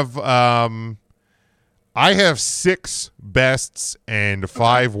have 6 bests and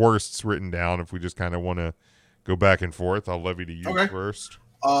 5 worsts written down. If we just kind of want to go back and forth, I'll levy to you first.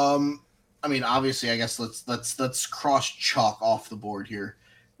 I mean, obviously, I guess let's cross chalk off the board here.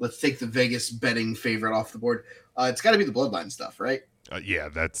 Let's take the Vegas betting favorite off the board. It's got to be the Bloodline stuff, right? Yeah,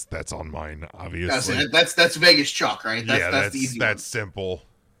 that's on mine, obviously. That's Vegas chalk, right? That's the easy one. That's simple.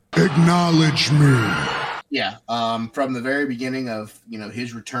 Acknowledge me. Yeah. From the very beginning of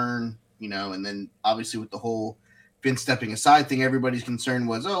his return, and then obviously with the whole Vince stepping aside thing, everybody's concern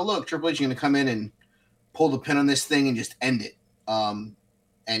was, oh look, Triple H is going to come in and pull the pin on this thing and just end it.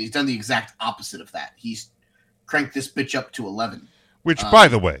 And he's done the exact opposite of that. He's cranked this bitch up to 11. Which, by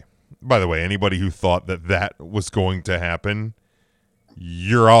the way, anybody who thought that was going to happen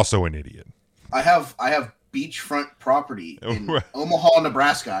you're also an idiot. I have beachfront property in Omaha,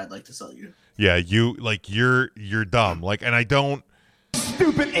 Nebraska. I'd like to sell you. Yeah, you're dumb. Like, and I don't.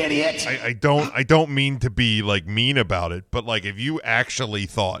 Stupid idiot. I don't mean to be like mean about it, but like if you actually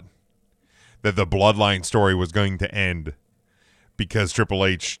thought that the Bloodline story was going to end because Triple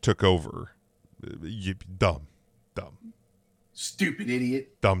H took over, you dumb. Stupid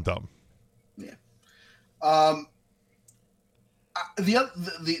idiot. Dumb. Yeah. The other,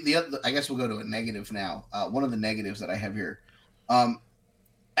 I guess we'll go to a negative now. One of the negatives that I have here, and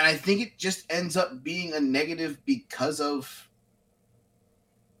I think it just ends up being a negative because of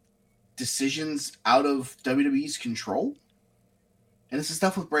decisions out of WWE's control, and it's the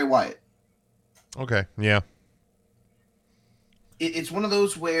stuff with Bray Wyatt. Okay, yeah. It's one of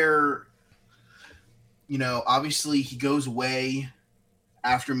those where, obviously he goes away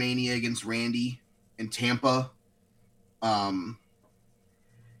after Mania against Randy in Tampa. And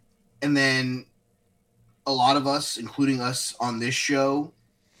then a lot of us, including us on this show,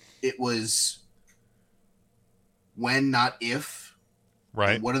 it was when, not if.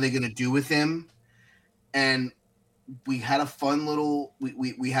 Right. What are they going to do with him? And we had a fun little,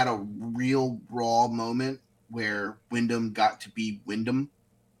 we had a real raw moment where Wyndham got to be Wyndham,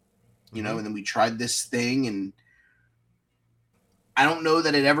 and then we tried this thing, and I don't know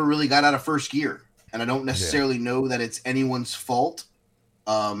that it ever really got out of first gear, and I don't necessarily know that it's anyone's fault.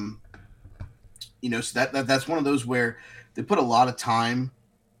 So that's one of those where they put a lot of time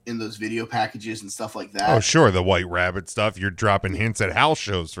in those video packages and stuff like that. Oh, sure. The White Rabbit stuff. You're dropping hints at house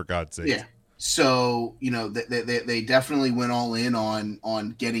shows, for God's sake. Yeah. So, they definitely went all in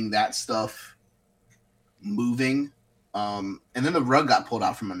on getting that stuff moving. And then the rug got pulled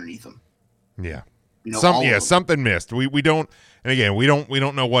out from underneath them. Yeah. Something missed. We don't, and again, we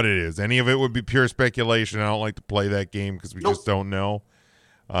don't know what it is. Any of it would be pure speculation. I don't like to play that game because we just don't know.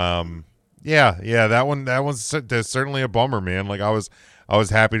 Yeah, that one's certainly a bummer, man. Like I was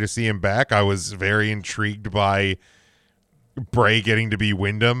happy to see him back. I was very intrigued by Bray getting to be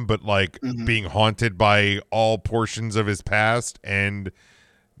Wyndham, but being haunted by all portions of his past and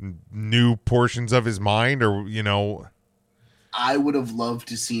new portions of his mind, or I would have loved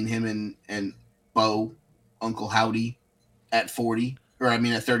to seen him and Bo, Uncle Howdy, at 40, or at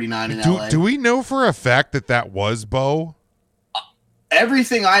 39 in LA. Do we know for a fact that was Bo?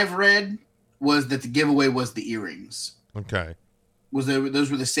 Everything I've read was that the giveaway was the earrings. Okay. Those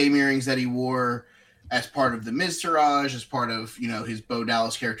were the same earrings that he wore as part of the Miz Taraj, as part of, his Bo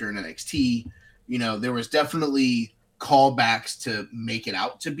Dallas character in NXT. There was definitely callbacks to make it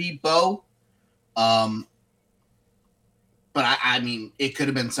out to be Bo. But it could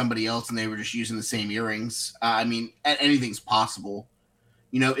have been somebody else and they were just using the same earrings. Anything's possible.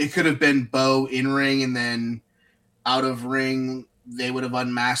 It could have been Bo in ring and then out of ring, they would have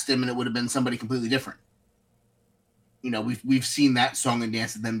unmasked him and it would have been somebody completely different. We've seen that song and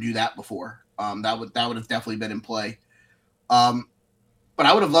dance and them do that before. That would have definitely been in play. But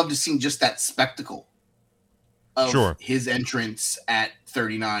I would have loved to see just that spectacle of his entrance at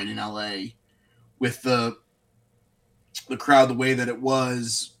 39 in LA with the crowd the way that it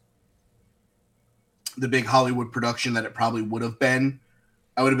was, the big Hollywood production that it probably would have been.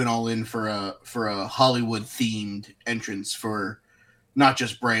 I would have been all in for a Hollywood themed entrance for not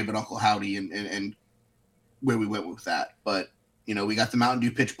just Bray but Uncle Howdy and where we went with that. But we got the Mountain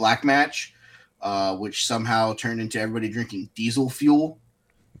Dew Pitch Black match, which somehow turned into everybody drinking diesel fuel,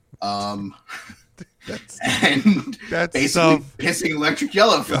 and that's basically pissing electric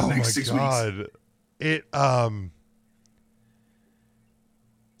yellow for the next 6 weeks. It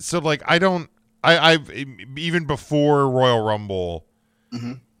so I've even before Royal Rumble,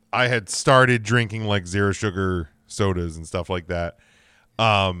 I had started drinking zero sugar sodas and stuff like that.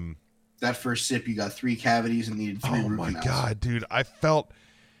 That first sip, you got 3 cavities and needed 3 root canals. Oh my God, dude. I felt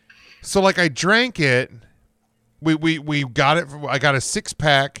so I drank it. We got it. I got a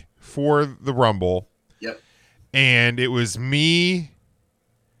 6-pack for the Rumble. Yep. And it was me,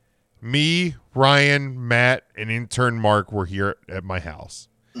 Ryan, Matt, and intern Mark were here at my house.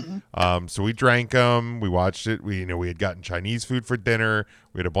 So we drank them. We watched it. We had gotten Chinese food for dinner.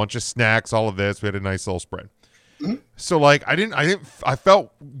 We had a bunch of snacks. All of this. We had a nice little spread. So I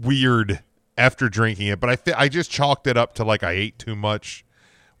felt weird after drinking it, but I just chalked it up to I ate too much,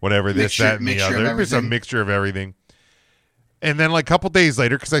 whatever this, that, and the other. It was a mixture of everything. And then a couple days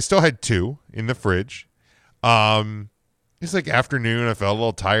later, because I still had 2 in the fridge, it's afternoon. I felt a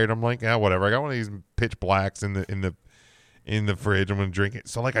little tired. I'm like, yeah, whatever. I got one of these pitch blacks in the fridge. I'm gonna drink it.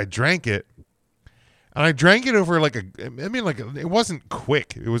 So I drank it, and I drank it over it wasn't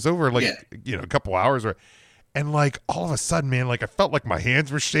quick. It was over a couple hours. And like all of a sudden, man, like I felt like my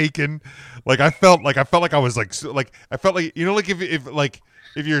hands were shaking. Like I felt like I was like I felt like, you know, like if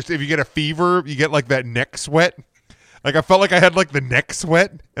you get a fever, you get like that neck sweat. Like I felt like I had like the neck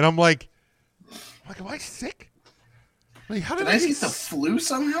sweat, and I'm like, am I sick? Like, how did I get the flu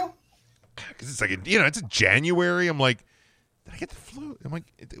somehow? Because it's like, you know, it's January. I'm like, did I get the flu? I'm like,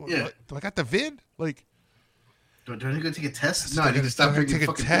 do I got the vid? Like, do I need to go take a test? No, I need to stop drinking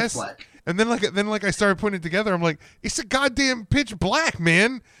fucking pitch black. And then like I started putting it together. I'm like, it's a goddamn pitch black,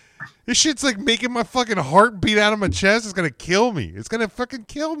 man. This shit's like making my fucking heart beat out of my chest. It's gonna kill me. It's gonna fucking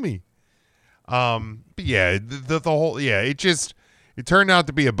kill me. But yeah, the whole, it turned out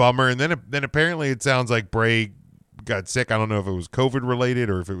to be a bummer. And then apparently it sounds like Bray got sick. I don't know if it was COVID related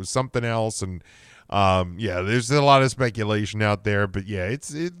or if it was something else. And there's a lot of speculation out there. But yeah,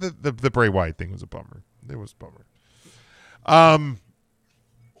 the Bray Wyatt thing was a bummer. It was a bummer.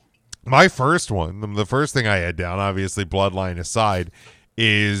 My first one, the first thing I had down, obviously Bloodline aside,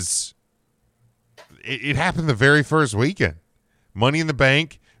 is it happened the very first weekend. Money in the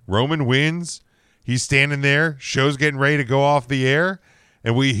Bank, Roman wins. He's standing there, show's getting ready to go off the air,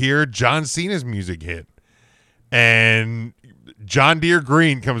 and we hear John Cena's music hit. And John Deere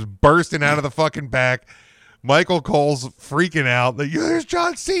Green comes bursting out of the fucking back. Michael Cole's freaking out. Like, there's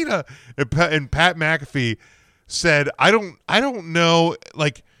John Cena. And Pat McAfee said, I don't know,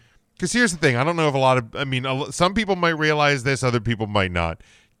 like, because here's the thing. I don't know if some people might realize this, other people might not.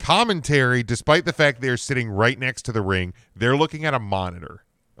 Commentary, despite the fact they're sitting right next to the ring, they're looking at a monitor.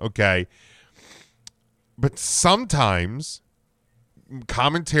 Okay. But sometimes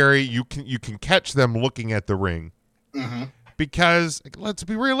commentary, you can catch them looking at the ring. Mm-hmm. Because let's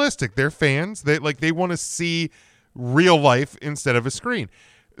be realistic, they're fans. They want to see real life instead of a screen.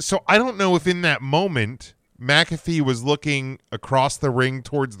 So I don't know if in that moment McAfee was looking across the ring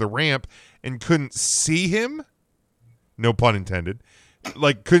towards the ramp and couldn't see him. No pun intended.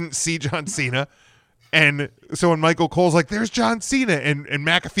 Like, couldn't see John Cena. And so when Michael Cole's like, there's John Cena, and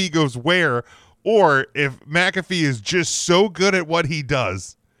McAfee goes, where? Or if McAfee is just so good at what he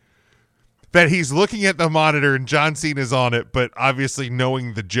does that he's looking at the monitor and John Cena's on it, but obviously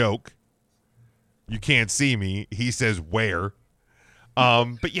knowing the joke, you can't see me, he says, where?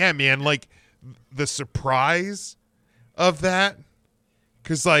 But yeah, man, like, the surprise of that,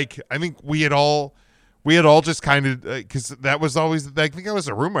 because like I think we had all just kind of, because that was always, I think that was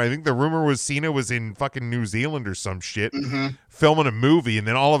a rumor. I think the rumor was Cena was in fucking New Zealand or some shit, filming a movie, and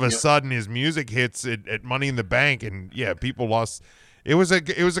then all of a sudden his music hits at Money in the Bank, and yeah, people lost. It was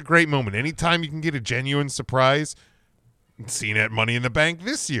a great moment. Anytime you can get a genuine surprise, Cena at Money in the Bank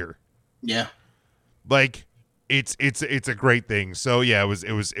this year, like. It's a great thing. So yeah, it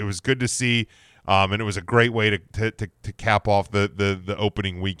was good to see, and it was a great way to cap off the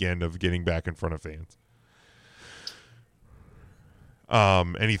opening weekend of getting back in front of fans.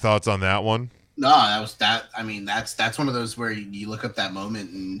 Any thoughts on that one? No, that. I mean, that's one of those where you look up that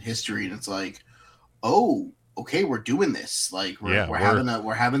moment in history and it's like, oh, okay, we're doing this. Like we're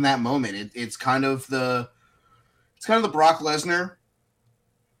having that moment. It's kind of the Brock Lesnar.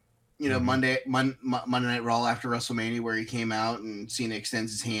 You know, Monday Night Raw after WrestleMania, where he came out and Cena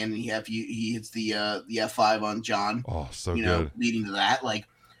extends his hand and he hits the F5 on John. Oh, so good. Know, leading to that, like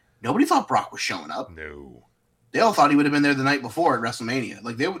nobody thought Brock was showing up. No, they all thought he would have been there the night before at WrestleMania.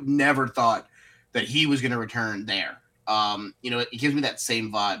 Like they would never thought that he was going to return there. You know, it gives me that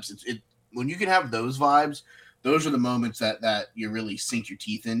same vibes. It when you can have those vibes, those are the moments that you really sink your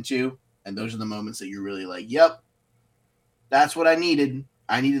teeth into, and those are the moments that you're really like, yep, that's what I needed.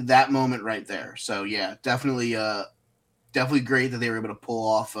 I needed that moment right there. So yeah, definitely great that they were able to pull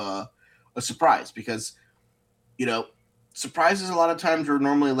off a surprise, because, you know, surprises a lot of times are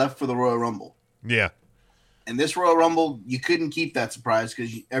normally left for the Royal Rumble. Yeah. And this Royal Rumble, you couldn't keep that surprise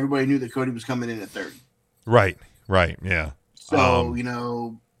because everybody knew that Cody was coming in at 30. Right. Yeah. So, you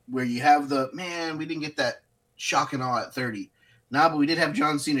know, where you have we didn't get that shock and awe at 30. Nah, but we did have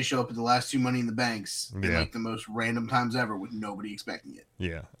John Cena show up at the last two Money in the Banks in like the most random times ever with nobody expecting it.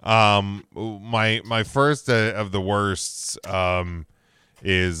 Yeah. My first of the worsts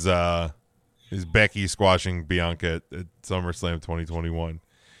is Becky squashing Bianca at SummerSlam 2021.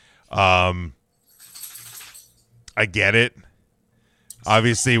 I get it.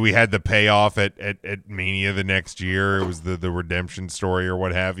 Obviously, we had the payoff at Mania the next year. It was the redemption story or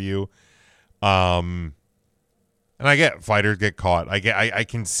what have you. And I get fighters get caught. I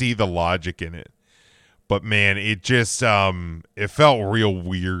can see the logic in it. But man, it just it felt real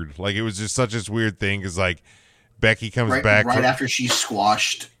weird. Like it was just such a weird thing, because like Becky comes back right after she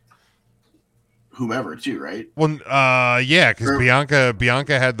squashed whomever too, right? Well, yeah, because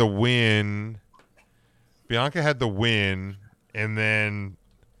Bianca had the win. Bianca had the win, and then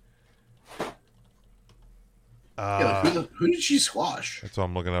who did she squash? that's what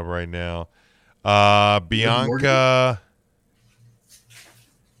I'm looking up right now. Bianca.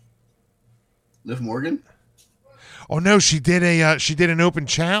 Liv Morgan? Oh no, she did an open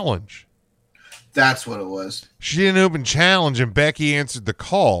challenge. That's what it was. She did an open challenge, and Becky answered the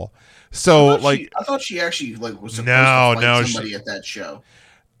call. So I thought she actually was supposed to fight somebody at that show.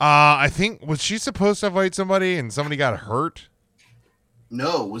 I think was she supposed to fight somebody and somebody got hurt?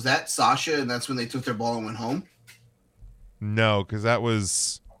 No, was that Sasha and that's when they took their ball and went home? No, because that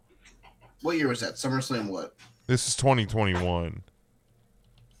was what year was that? SummerSlam what? This is 2021.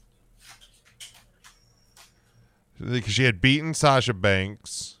 Because she had beaten Sasha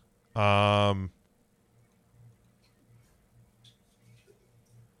Banks.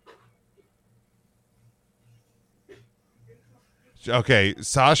 Okay,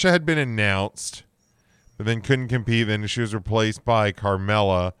 Sasha had been announced, but then couldn't compete. Then she was replaced by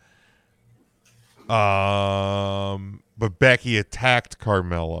Carmella. But Becky attacked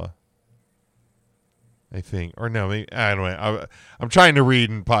Carmella, I think, or no, maybe, I don't know. I'm trying to read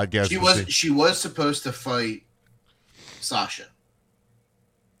in podcasts. She was supposed to fight Sasha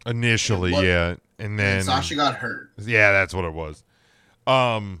initially, yeah, and then Sasha got hurt. Yeah, that's what it was.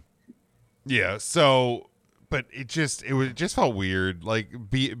 Yeah. So, but it just felt weird, like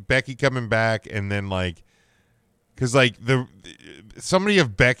Becky coming back, and then like, because like somebody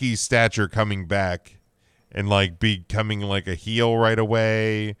of Becky's stature coming back and like becoming like a heel right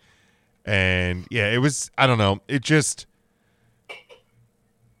away, and yeah, it was, I don't know, it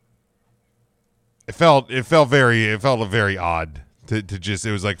felt very odd to just,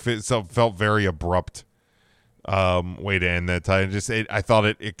 it was like felt very abrupt way to end that time. I thought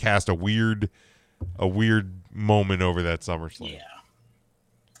it cast a weird moment over that SummerSlam. Yeah,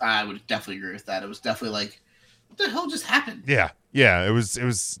 I would definitely agree with that. It was definitely like, what the hell just happened? Yeah, it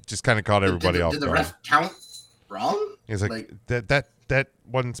was just kind of caught everybody off guard. Did the guard. ref count wrong? It's like that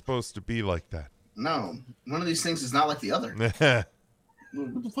wasn't supposed to be like that. No, one of these things is not like the other. What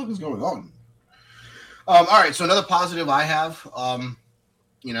the fuck is going on? All right, so another positive I have, I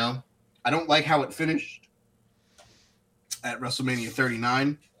don't like how it finished at WrestleMania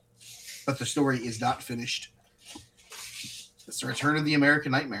 39, but the story is not finished. It's the return of the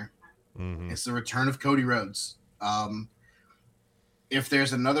American Nightmare. Mm-hmm. It's the return of Cody Rhodes. If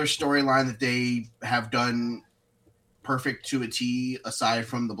there's another storyline that they have done perfect to a T, aside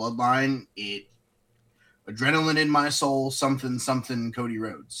from the Bloodline, adrenaline in my soul, something Cody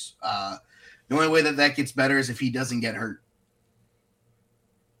Rhodes. The only way that gets better is if he doesn't get hurt.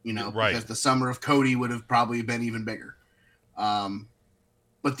 Right. Because the summer of Cody would have probably been even bigger.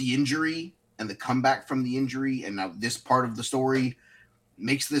 But the injury and the comeback from the injury and now this part of the story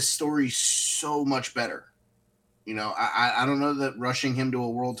makes this story so much better. I don't know that rushing him to a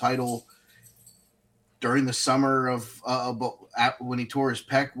world title during the summer of when he tore his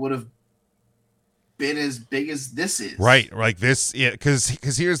pec would have been as big as this is. Right, like this, yeah. Because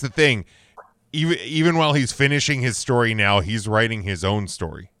here's the thing. Even while he's finishing his story now, he's writing his own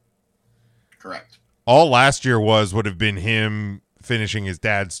story. Correct. All last year would have been him finishing his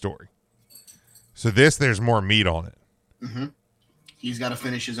dad's story. So there's more meat on it. Mm-hmm. He's got to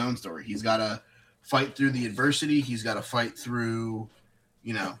finish his own story. He's got to fight through the adversity. He's got to fight through,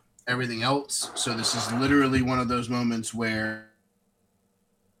 everything else. So this is literally one of those moments where.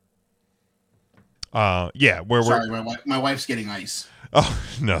 Sorry, my wife's getting ice. Oh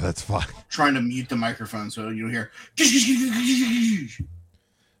no, that's fine. Trying to mute the microphone so you don't hear.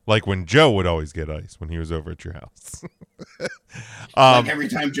 Like when Joe would always get ice when he was over at your house. Like every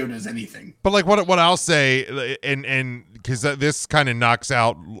time Joe does anything. But like what I'll say, and because this kind of knocks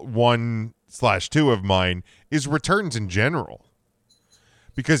out 1/2 of mine, is returns in general.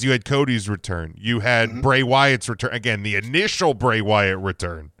 Because you had Cody's return, you had Bray Wyatt's return. Again, the initial Bray Wyatt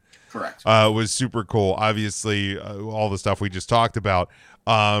return. Correct. Was super cool. Obviously, all the stuff we just talked about.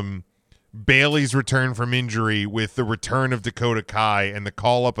 Bailey's return from injury with the return of Dakota Kai and the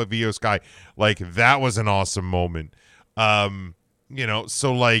call up of Io Sky, like that was an awesome moment.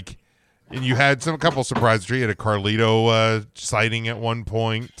 So like, and you had a couple surprises. You had a Carlito sighting at one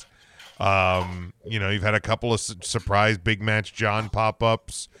point. You've had a couple of surprise big match John pop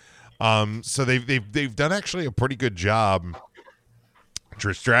ups. So they've done actually a pretty good job.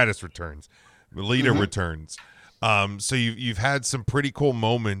 Trish Stratus returns, Lita returns. So you've had some pretty cool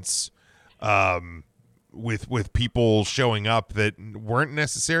moments with people showing up that weren't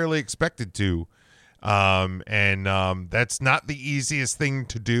necessarily expected to. That's not the easiest thing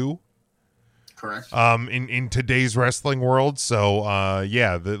to do. Correct. In today's wrestling world. So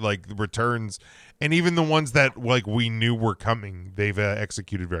the returns and even the ones that like we knew were coming, they've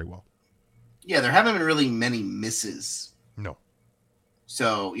executed very well. Yeah, there haven't been really many misses. No.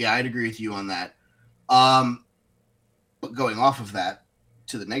 So yeah, I'd agree with you on that. But going off of that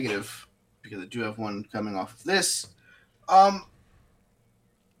to the negative, because I do have one coming off of this.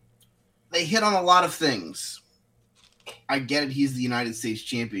 They hit on a lot of things. I get it, he's the United States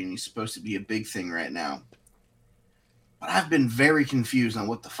champion. He's supposed to be a big thing right now. But I've been very confused on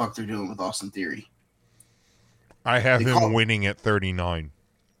what the fuck they're doing with Austin Theory. I have him winning at 39.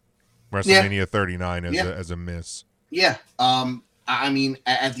 WrestleMania 39 as a miss. Yeah. I mean,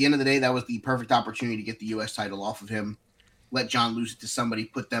 at the end of the day, that was the perfect opportunity to get the U.S. title off of him. Let John lose it to somebody,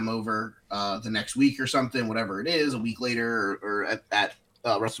 put them over the next week or something, whatever it is, a week later or at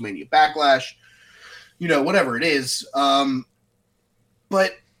WrestleMania Backlash, whatever it is. But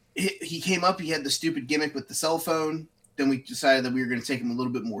he came up, he had the stupid gimmick with the cell phone. Then we decided that we were going to take him a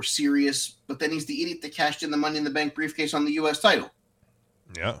little bit more serious. But then he's the idiot that cashed in the Money in the Bank briefcase on the U.S. title.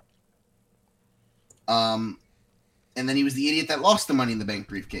 Yeah. And then he was the idiot that lost the Money in the Bank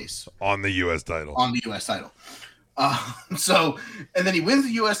briefcase. On the U.S. title. And then he wins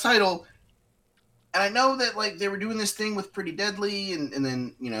the U.S. title. And I know that, like, they were doing this thing with Pretty Deadly, and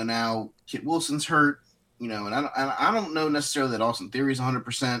then, now Kit Wilson's hurt, and I don't know necessarily that Austin Theory is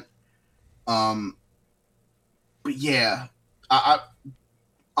 100%. But yeah, I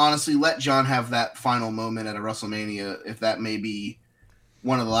honestly let John have that final moment at a WrestleMania, if that may be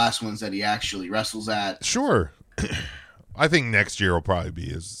one of the last ones that he actually wrestles at. Sure. I think next year will probably be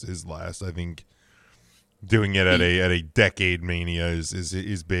his last. I think doing it at a decade Mania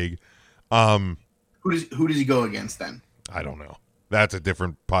is big. Who does he go against then? I don't know. That's a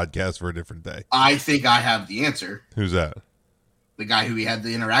different podcast for a different day. I think I have the answer. Who's that? The guy who he had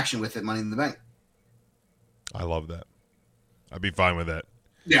the interaction with at Money in the Bank. I love that. I'd be fine with that.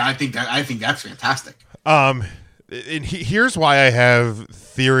 Yeah, I think that's fantastic. And here's why I have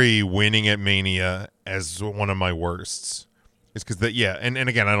Theory winning at Mania as one of my worsts. It's because and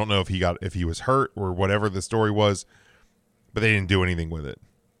again, I don't know if he was hurt or whatever the story was, but they didn't do anything with it.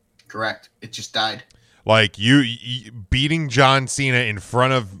 Correct. It just died. Like you beating John Cena in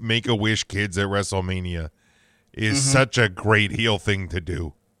front of Make-A-Wish kids at WrestleMania is such a great heel thing to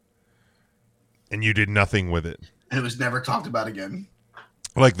do. And you did nothing with it. And it was never talked about again.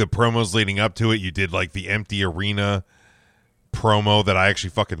 Like the promos leading up to it, you did like the empty arena promo that I actually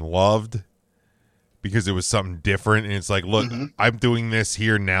fucking loved because it was something different. And it's like, look, I'm doing this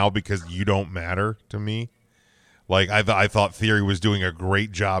here now because you don't matter to me. Like I thought Theory was doing a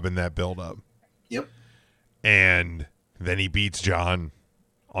great job in that build-up. Yep. And then he beats John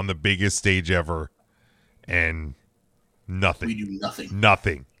on the biggest stage ever, and nothing. We do nothing.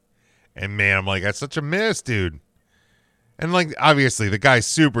 Nothing. And man, I'm like, that's such a miss, dude. And like, obviously, the guy's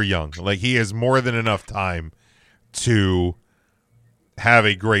super young. Like, he has more than enough time to have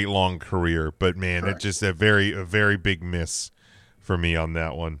a great long career. But man, It's just a very big miss for me on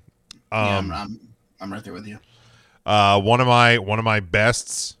that one. I'm right there with you. One of my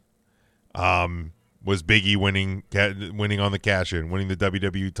bests was Big E winning on the cash-in, winning the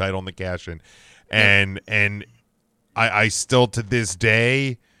WWE title on the cash-in. And I still to this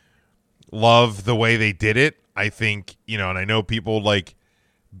day love the way they did it. I think, and I know people like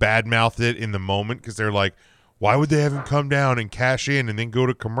badmouthed it in the moment because they're like, why would they have him come down and cash in and then go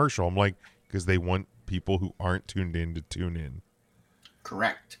to commercial? I'm like, because they want people who aren't tuned in to tune in.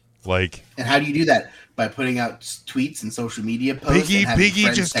 Correct. Like, and how do you do that? By putting out tweets and social media posts. Big E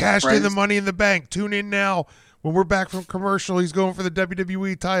just cashed in the Money in the Bank. Tune in now. When we're back from commercial, he's going for the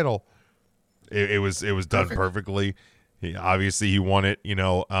WWE title. It was done perfectly. Obviously, he won it.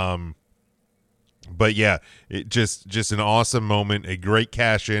 But yeah, it just an awesome moment. A great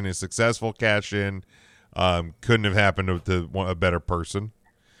cash in, a successful cash in. Couldn't have happened to a better person.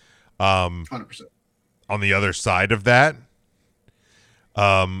 100%. On the other side of that,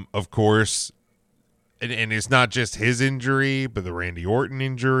 of course, and it's not just his injury, but the Randy Orton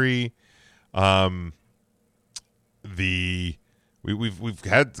injury. We've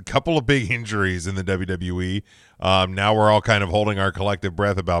had a couple of big injuries in the WWE. Now we're all kind of holding our collective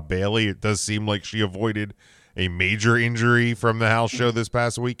breath about Bayley. It does seem like she avoided a major injury from the house show this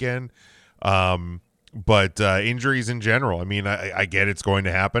past weekend. But injuries in general, I mean, I get it's going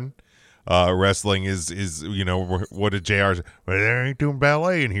to happen. Wrestling is what did JR say? Well, they ain't doing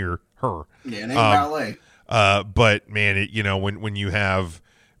ballet in here. Her. Yeah, it ain't ballet. But man, when you have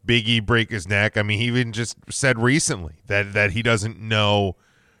Big E break his neck, I mean, he even just said recently that he doesn't know.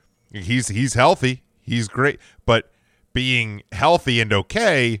 He's healthy, he's great, but being healthy and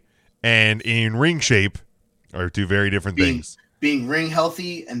okay and in ring shape are two very different things. Being ring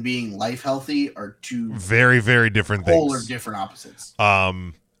healthy and being life healthy are two very, very different polar things. different opposites.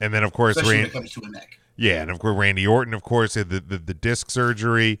 And then of course, Especially when it comes to a neck. Yeah, and of course Randy Orton, of course, had the disc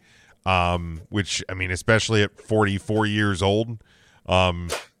surgery, which I mean, especially at 44 years old,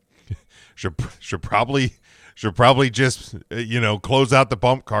 should probably just close out the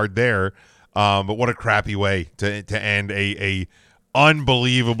bump card there. But what a crappy way to end a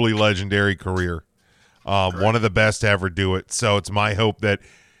unbelievably legendary career. One of the best to ever do it. So it's my hope that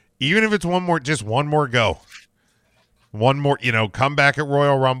even if it's one more go, one more, come back at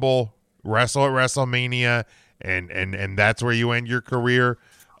Royal Rumble, wrestle at WrestleMania, and that's where you end your career.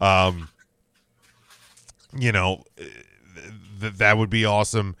 That would be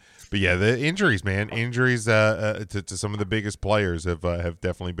awesome. But yeah, the injuries, man, to some of the biggest players have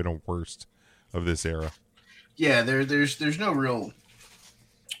definitely been a worst of this era. Yeah, there's no real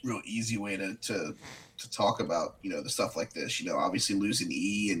easy way to talk about the stuff like this. Obviously losing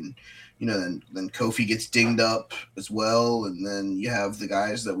E, and then Kofi gets dinged up as well, and then you have the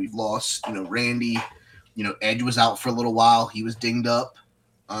guys that we've lost. Randy, Edge was out for a little while, he was dinged up.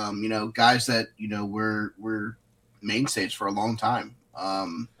 Guys that were mainstays for a long time.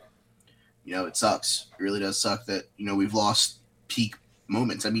 It sucks. It really does suck that we've lost peak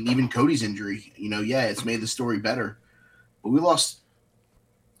moments. I mean, even Cody's injury, it's made the story better, but we lost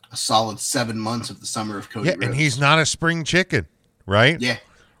a solid 7 months of the summer of Cody Rhodes. And he's not a spring chicken, right? Yeah.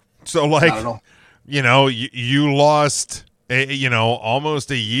 So you lost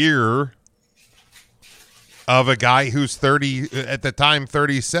almost a year of a guy who's 30 at the time,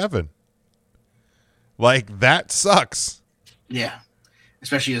 37. Like, that sucks. Yeah.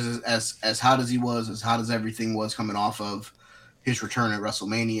 Especially as hot as he was, as hot as everything was coming off of his return at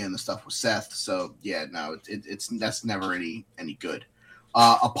WrestleMania and the stuff with Seth. So yeah, no, that's never any good.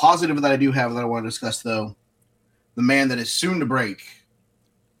 A positive that I do have that I want to discuss, though, the man that is soon to break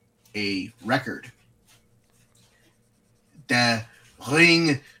a record, the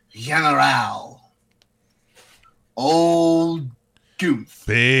Ring General, old Gooth.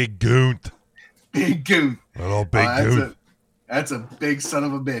 Big Gooth. Big Gooth. Little big Gooth. That's a big son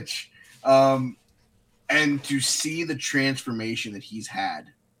of a bitch. And to see the transformation that he's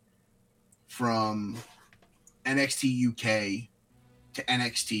had from NXT UK to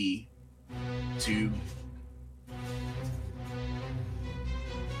NXT to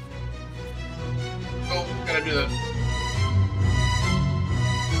gotta do that.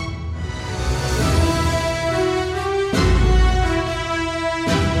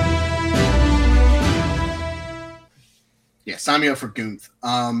 Yeah, sign me up for Gooth.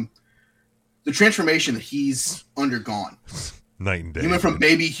 The transformation that he's undergone. Night and day. He went from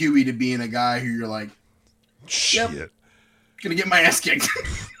Baby Huey to being a guy who you're like, shit. Yep, gonna get my ass kicked.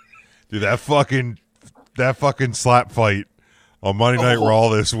 Dude, that fucking slap fight on Monday Night Raw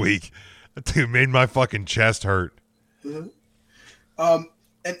this week, dude, made my fucking chest hurt. Mm-hmm.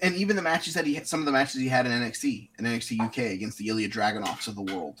 And even the matches that some of the matches he had in NXT and NXT UK against the Ilya Dragunovs of the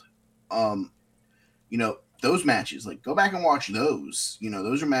world. Those matches, like, go back and watch those.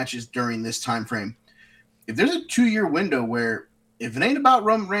 Those are matches during this time frame. If there's a 2-year window where if it ain't about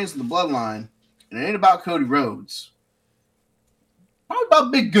Roman Reigns and the Bloodline, and it ain't about Cody Rhodes, probably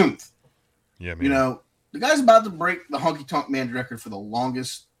about Big Gooth. Yeah, man. The guy's about to break the Honky Tonk Man record for the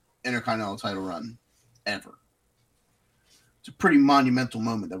longest Intercontinental title run ever. It's a pretty monumental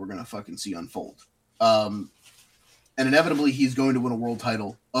moment that we're going to fucking see unfold. And inevitably, he's going to win a world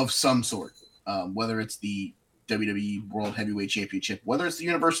title of some sort. Whether it's the WWE World Heavyweight Championship, whether it's the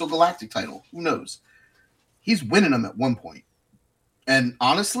Universal Galactic title, who knows? He's winning them at one point. And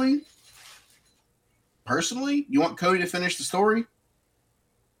honestly, personally, you want Cody to finish the story?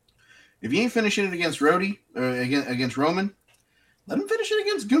 If he ain't finishing it against against Roman, let him finish it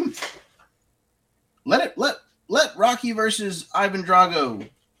against Gooth. Let Rocky versus Ivan Drago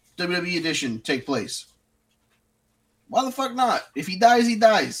WWE edition take place. Why the fuck not? If he dies, he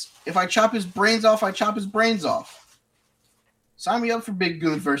dies. If I chop his brains off, I chop his brains off. Sign me up for Big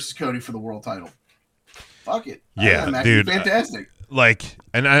Gooth versus Cody for the world title. Fuck it. Yeah, dude. Fantastic.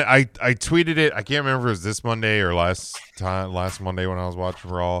 And I tweeted it. I can't remember if it was this Monday or last Monday when I was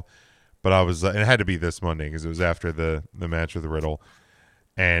watching Raw, but I was. It had to be this Monday because it was after the match with the Riddle,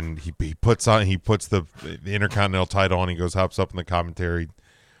 and he puts the Intercontinental title on. He hops up in the commentary,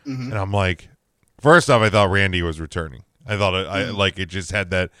 and I'm like, first off, I thought Randy was returning. I thought it just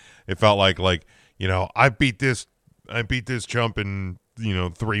had that. It felt like I beat this chump in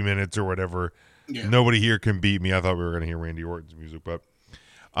 3 minutes or whatever. Yeah. Nobody here can beat me. I thought we were going to hear Randy Orton's music, but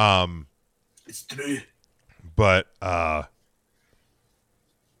it's true. But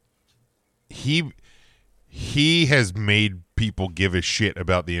he has made people give a shit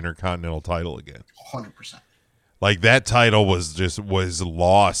about the Intercontinental title again. 100%. Like, that title was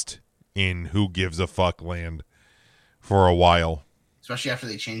lost in who gives a fuck land for a while. Especially after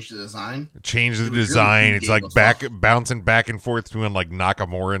they changed the design. Changed the It was design. really It's who like gave a fuck. bouncing back and forth between like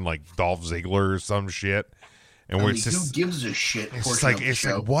Nakamura and like Dolph Ziggler or some shit. And where it's who just, gives a shit? it's portion like, of the it's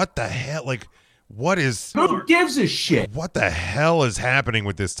show. like, what the hell? Like, Who gives a shit? what the hell is happening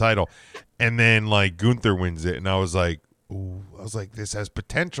with this title? And then like Gunther wins it, and I was like, ooh, this has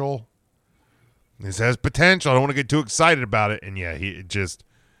potential. This has potential. I don't want to get too excited about it. And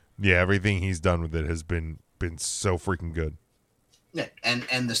yeah, everything he's done with it has been so freaking good. Yeah,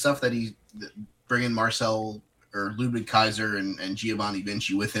 and the stuff that he's bringing Marcel or Ludwig Kaiser and Giovanni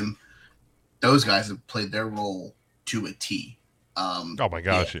Vinci with him, those guys have played their role to a T. Oh my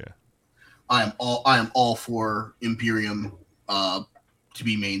gosh, yeah. I am all for Imperium to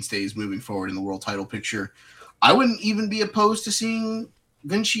be mainstays moving forward in the world title picture. I wouldn't even be opposed to seeing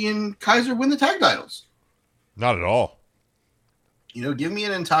Vinci and Kaiser win the tag titles. Not at all. You know, give me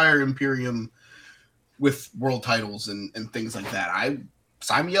an entire Imperium with world titles and things like that.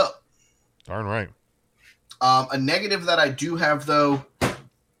 Sign me up. Darn right. A negative that I do have, though,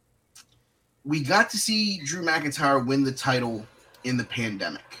 we got to see Drew McIntyre win the title in the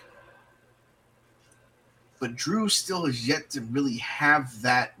pandemic. But Drew still has yet to really have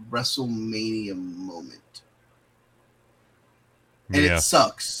that WrestleMania moment. And Yeah. it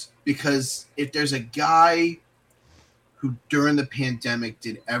sucks because if there's a guy who during the pandemic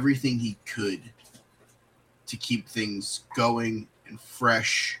did everything he could to keep things going and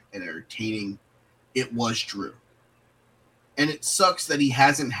fresh and entertaining, it was Drew. And it sucks that he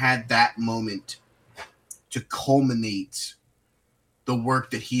hasn't had that moment to culminate the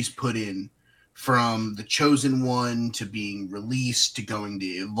work that he's put in, from the Chosen One to being released to going to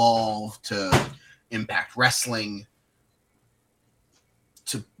Evolve to Impact Wrestling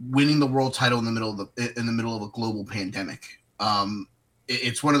to winning the world title in the middle of a global pandemic.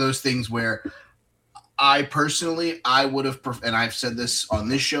 It's one of those things where I would have, and I've said this on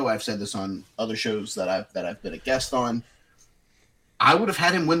this show, I've said this on other shows that I've been a guest on. I would have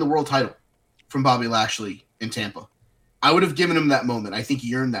had him win the world title from Bobby Lashley in Tampa. I would have given him that moment. I think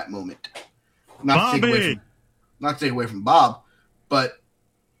he earned that moment. Not to take away from Bob, but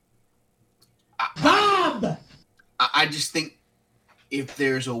Bob! I just think if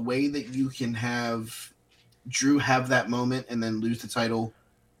there's a way that you can have Drew have that moment and then lose the title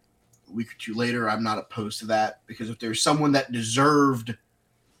a week or two later, I'm not opposed to that, because if there's someone that deserved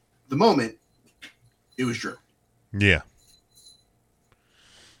the moment, it was Drew. Yeah.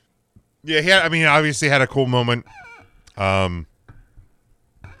 Yeah, he obviously had a cool moment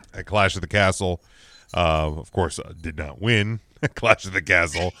at Clash of the Castle. Of course, did not win Clash of the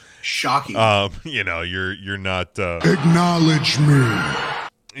Castle. Shocking. You're not Acknowledge me.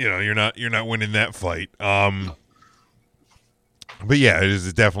 you're not winning that fight. But yeah, it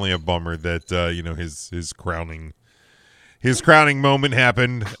is definitely a bummer that his crowning moment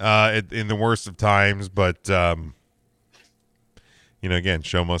happened in the worst of times, but again,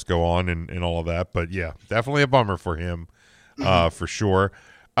 show must go on and all of that. But yeah, definitely a bummer for him, for sure.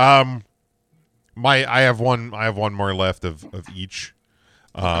 I have one more left of each.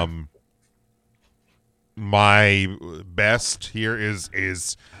 My best here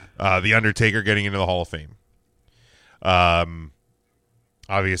is The Undertaker getting into the Hall of Fame.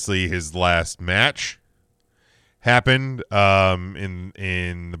 Obviously his last match happened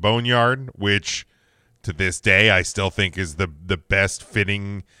in the Boneyard, which to this day I still think is the best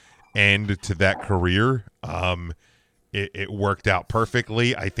fitting end to that career. It worked out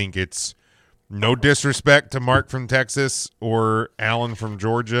perfectly. I think it's no disrespect to Mark from Texas or Alan from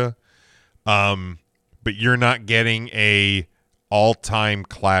Georgia, but you're not getting a all-time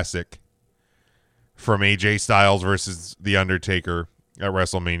classic from AJ Styles versus The Undertaker at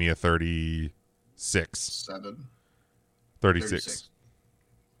WrestleMania 36. 36.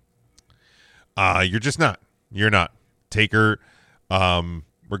 You're just not. You're not. Taker,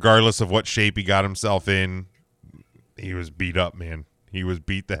 regardless of what shape he got himself in, he was beat up, man. He was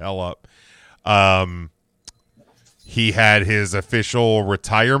beat the hell up. He had his official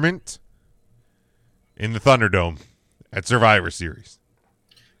retirement in the Thunderdome at Survivor Series.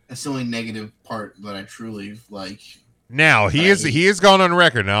 That's the only negative part that I truly like. Now he has gone on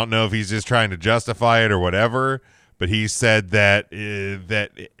record. And I don't know if he's just trying to justify it or whatever, but he said that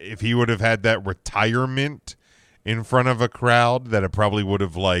if he would have had that retirement in front of a crowd, that it probably would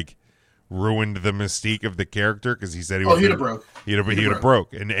have ruined the mystique of the character, because he said he'd have broke. He'd have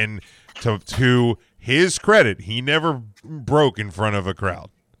broke. And to his credit, he never broke in front of a crowd.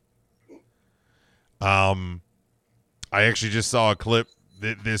 I actually just saw a clip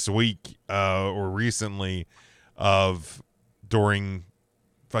this week or recently of during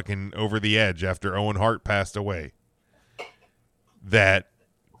fucking Over the Edge after Owen Hart passed away. That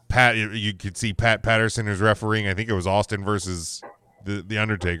you could see Pat Patterson is refereeing. I think it was Austin versus the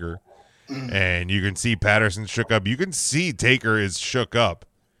Undertaker. And you can see Patterson shook up. You can see Taker is shook up,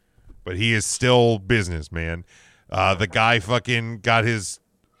 but he is still business, man. The guy fucking got his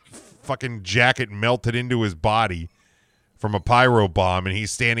fucking jacket melted into his body from a pyro bomb, and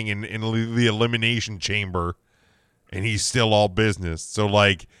he's standing in the elimination chamber, and he's still all business. So,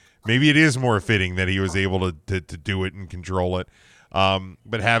 like, maybe it is more fitting that he was able to do it and control it.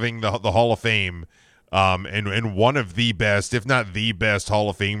 But having the Hall of Fame, and one of the best, if not the best, Hall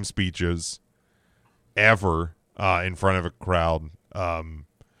of Fame speeches ever in front of a crowd,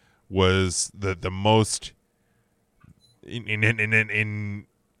 was the most in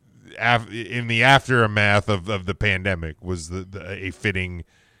the aftermath of the pandemic, was a fitting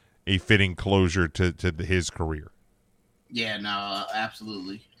closure to his career. Yeah, no,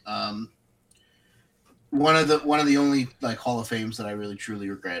 absolutely. One of the only like Hall of Fames that I really truly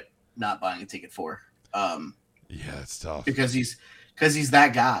regret not buying a ticket for. Yeah, it's tough because he's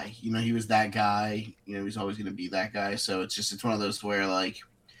that guy. You know, he was that guy. You know, he's always going to be that guy. So it's one of those where like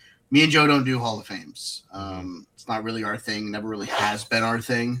me and Joe don't do Hall of Fames. It's not really our thing. Never really has been our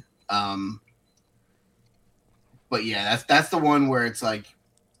thing. But yeah, that's the one where it's like,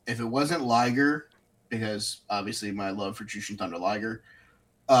 if it wasn't Liger, because obviously my love for Jushin Thunder Liger,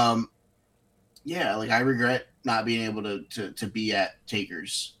 yeah, like I regret not being able to be at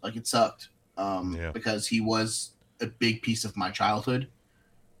Taker's. Like it sucked. Because he was a big piece of my childhood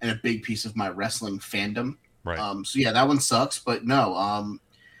and a big piece of my wrestling fandom. Right. So yeah, that one sucks, but no,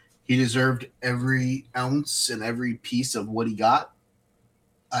 he deserved every ounce and every piece of what he got.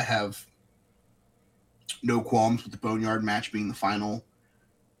 I have no qualms with the Boneyard match being the final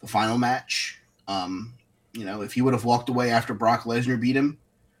match. You know, if he would have walked away after Brock Lesnar beat him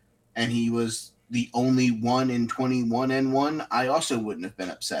and he was the only one in 21-1, I also wouldn't have been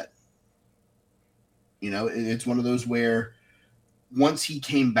upset. You know, it's one of those where once he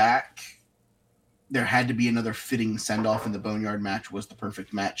came back, there had to be another fitting send-off, and the Boneyard match was the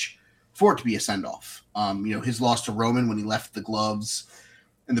perfect match for it to be a send-off. You know, his loss to Roman when he left the gloves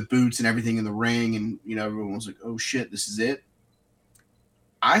and the boots and everything in the ring, and, you know, everyone was like, oh, shit, this is it.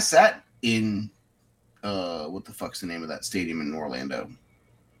 I sat in, what the fuck's the name of that stadium in Orlando?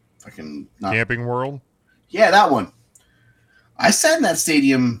 Camping World? Yeah, that one. I sat in that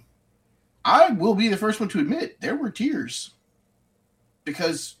stadium. I will be the first one to admit there were tears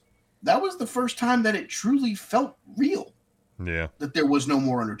because that was the first time that it truly felt real. Yeah. That there was no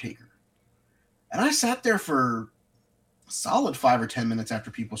more Undertaker. And I sat there for a solid 5 or 10 minutes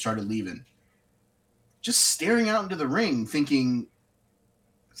after people started leaving, just staring out into the ring thinking,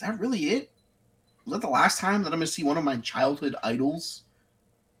 is that really it? Was that the last time that I'm going to see one of my childhood idols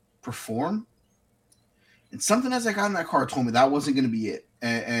perform? And something as I got in that car told me that wasn't going to be it.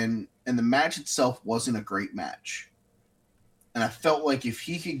 And the match itself wasn't a great match. And I felt like if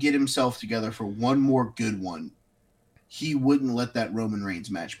he could get himself together for one more good one, he wouldn't let that Roman Reigns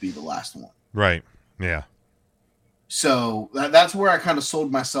match be the last one. Right. Yeah. So that's where I kind of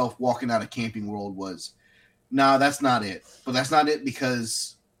sold myself walking out of Camping World was, nah, that's not it. But that's not it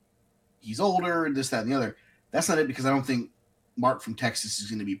because he's older and this, that, and the other. That's not it because I don't think Mark from Texas is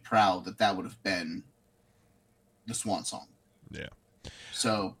going to be proud that would have been the swan song. Yeah.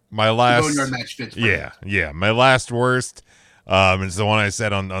 So my last Boneyard match fits. Yeah. My last worst, it's the one I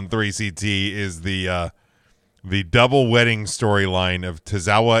said on 3CT, is the double wedding storyline of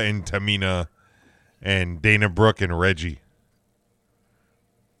Tozawa and Tamina and Dana Brooke and Reggie.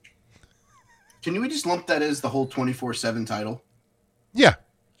 Can we just lump that as the whole 24/7 title? Yeah.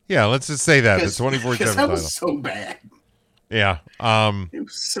 Let's just say that the 24/7 title. That was so bad. Yeah. It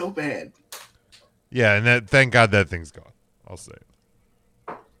was so bad. Yeah, and thank God that thing's gone. I'll say it.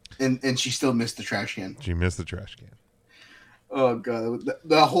 And she still missed the trash can. She missed the trash can. Oh god,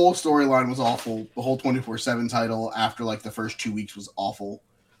 the whole storyline was awful. The whole 24/7 title after like the first 2 weeks was awful.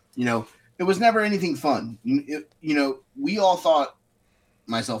 You know, it was never anything fun. You know, we all thought,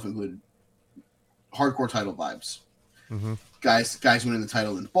 myself included, hardcore title vibes. Mm-hmm. Guys winning the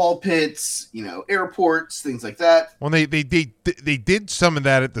title in ball pits, you know, airports, things like that. Well, they did some of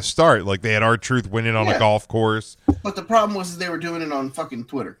that at the start, like they had R-Truth winning on a golf course. But the problem was they were doing it on fucking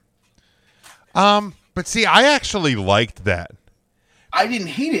Twitter. But see, I actually liked that. I didn't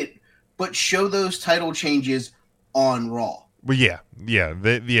hate it, but show those title changes on Raw. Well,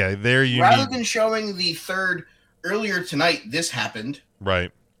 there you rather than showing the third earlier tonight. This happened,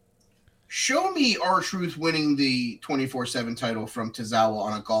 right? Show me R-Truth winning the 24/7 title from Tozawa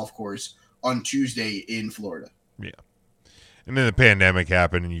on a golf course on Tuesday in Florida. Yeah. And then the pandemic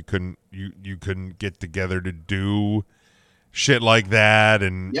happened, and you couldn't get together to do shit like that,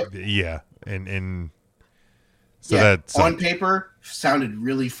 and and so that's on paper sounded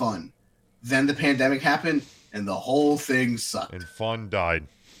really fun. Then the pandemic happened, and the whole thing sucked. And fun died.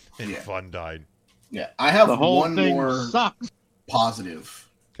 Fun died. Yeah, I have The whole one thing more sucks. positive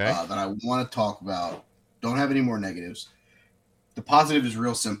Okay. that I want to talk about. Don't have any more negatives. The positive is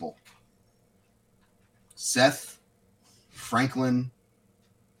real simple. Seth Franklin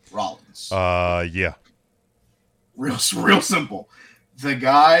Rollins. Yeah. Real simple. The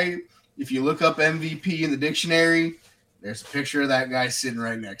guy, if you look up MVP in the dictionary, there's a picture of that guy sitting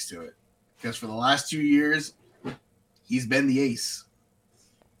right next to it. Because for the last 2 years, he's been the ace.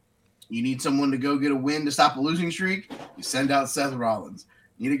 You need someone to go get a win to stop a losing streak, you send out Seth Rollins.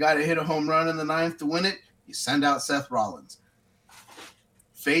 You need a guy to hit a home run in the 9th to win it, you send out Seth Rollins.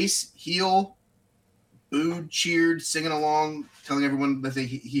 Face, heel, booed, cheered, singing along, telling everyone that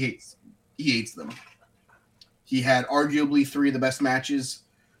he hates them. He had arguably 3 of the best matches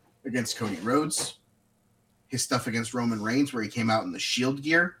against Cody Rhodes. His stuff against Roman Reigns, where he came out in the Shield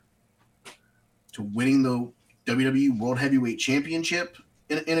gear, to winning the WWE World Heavyweight Championship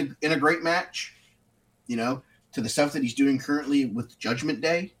in a great match, to the stuff that he's doing currently with Judgment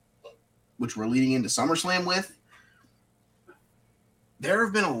Day, which we're leading into SummerSlam with. There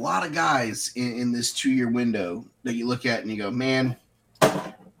have been a lot of guys in this 2-year window that you look at and you go, man,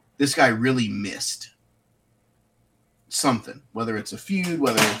 this guy really missed something, whether it's a feud,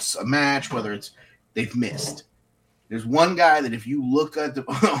 whether it's a match, they've missed. There's one guy that if you look at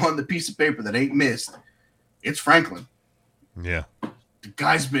on the piece of paper that ain't missed, it's Franklin. Yeah. The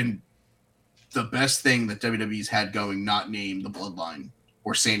guy's been the best thing that WWE's had going, not named the Bloodline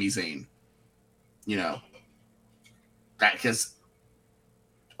or Sami Zayn. That because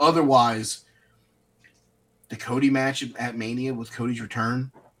otherwise, the Cody match at Mania with Cody's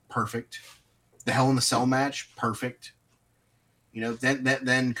return, perfect. The Hell in the Cell match, perfect.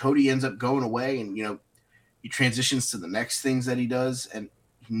 Then Cody ends up going away, and he transitions to the next things that he does, and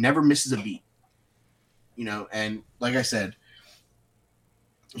he never misses a beat. And like I said,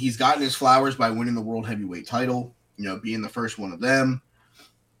 he's gotten his flowers by winning the World Heavyweight title, being the first one of them.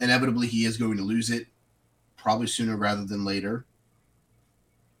 Inevitably, he is going to lose it, probably sooner rather than later.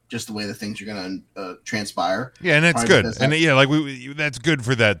 Just the way the things are going to transpire. Yeah, and that's good. And that's good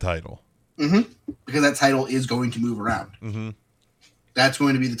for that title. Mm-hmm. Because that title is going to move around. Mm-hmm. That's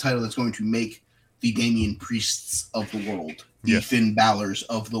going to be the title that's going to make the Damian Priests of the world, the Finn Balor's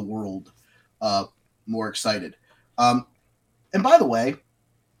of the world, more excited. And by the way,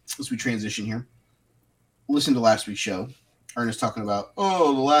 as we transition here, listen to last week's show. Ernest talking about, the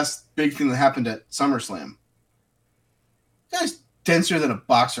last big thing that happened at SummerSlam. The guy's denser than a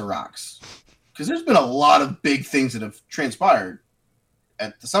box of rocks. Because there's been a lot of big things that have transpired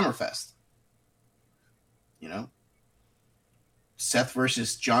at the Summerfest. Seth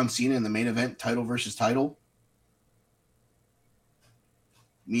versus John Cena in the main event, title versus title.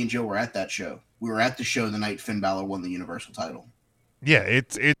 Me and Joe were at that show. We were at the show the night Finn Balor won the Universal title. Yeah,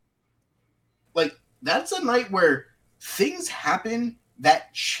 it's like, that's a night where things happen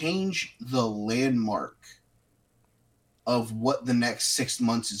that change the landmark of what the next 6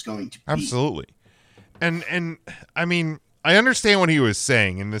 months is going to be. Absolutely. And I mean, I understand what he was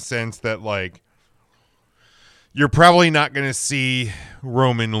saying in the sense that, like, you're probably not going to see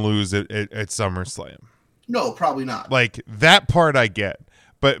Roman lose at SummerSlam. No, probably not. Like, that part I get.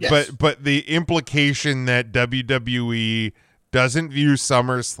 But Yes. but the implication that WWE doesn't view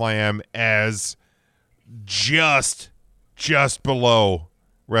SummerSlam as just below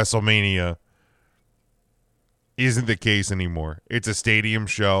WrestleMania isn't the case anymore. It's a stadium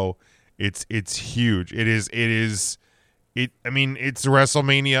show. It's huge. I mean, it's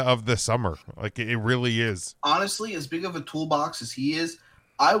WrestleMania of the summer. Like, it really is. Honestly, as big of a toolbox as he is,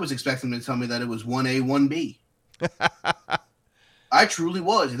 I was expecting him to tell me that it was 1A, 1B. I truly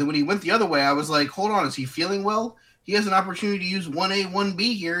was. And then when he went the other way, I was like, hold on, is he feeling well? He has an opportunity to use 1A,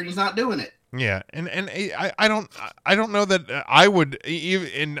 1B here, and he's not doing it. Yeah, and I don't know that I would,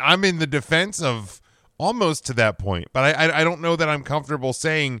 and I'm in the defense of almost to that point, but I don't know that I'm comfortable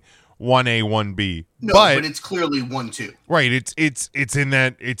saying 1A, 1B. No, but it's clearly 1-2. Right, it's in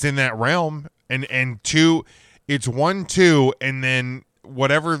that realm, and 2, it's 1-2, and then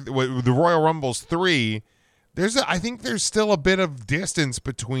whatever the Royal Rumble's 3. I think there's still a bit of distance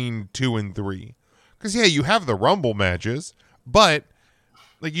between 2 and 3, because you have the Rumble matches, but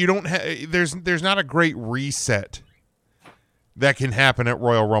like you don't have there's not a great reset that can happen at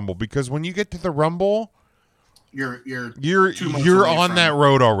Royal Rumble, because when you get to the Rumble, you're 2 months you're away on from that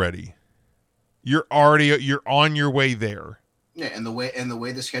road already. You're on your way there. Yeah, and the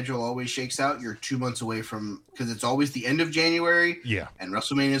way the schedule always shakes out, you're 2 months away from, because it's always the end of January. Yeah, and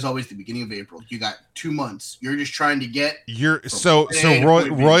WrestleMania is always the beginning of April. You got 2 months. You're just trying to get.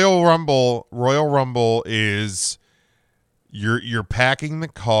 Royal Rumble is you're packing the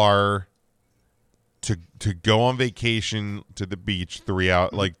car to go on vacation to the beach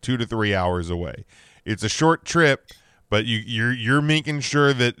 2 to 3 hours away. It's a short trip, but you're making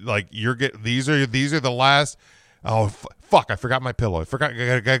sure that like these are the last. Oh fuck! I forgot my pillow. I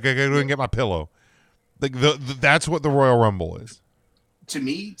gotta go and get my pillow. Like that's what the Royal Rumble is. To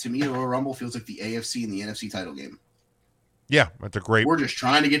me, the Royal Rumble feels like the AFC and the NFC title game. Yeah, that's a great. We're just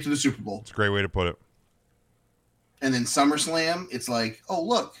trying to get to the Super Bowl. It's a great way to put it. And then SummerSlam, it's like, oh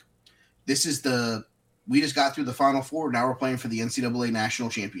look, we just got through the Final Four. Now we're playing for the NCAA National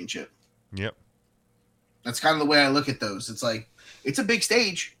Championship. Yep. That's kind of the way I look at those. It's like, it's a big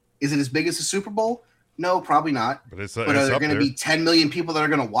stage. Is it as big as the Super Bowl? No, probably not. But are there going to be 10 million people that are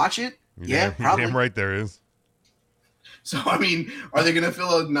going to watch it? Yeah, probably. Damn right there is. So, I mean, are they going to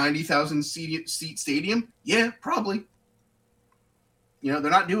fill a 90,000 seat stadium? Yeah, probably. You know, they're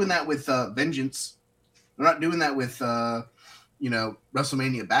not doing that with Vengeance. They're not doing that with, WrestleMania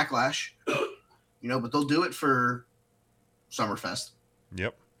Backlash. But they'll do it for Summerfest.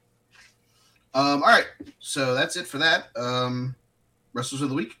 Yep. All right. So that's it for that. Wrestlers of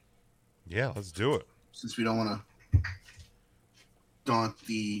the Week. Yeah, let's do it. Since we don't want to daunt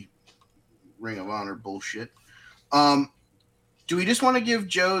the Ring of Honor bullshit. Do we just want to give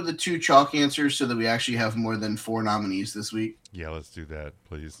Joe the 2 chalk answers so that we actually have more than 4 nominees this week? Yeah, let's do that,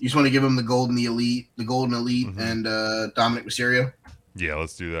 please. You just want to give him the Golden Elite, and Dominic Mysterio? Yeah,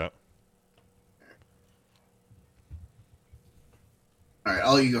 let's do that. All right,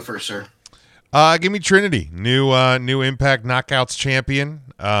 I'll let you go first, sir. Give me Trinity, new Impact Knockouts champion.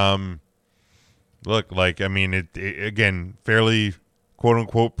 Look, like, I mean, it again, fairly quote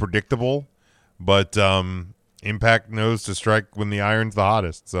unquote predictable, but Impact knows to strike when the iron's the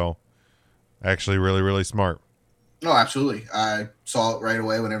hottest. So, actually, really, really smart. No, absolutely. I saw it right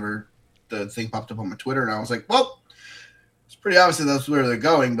away whenever the thing popped up on my Twitter, and I was like, well, it's pretty obvious that that's where they're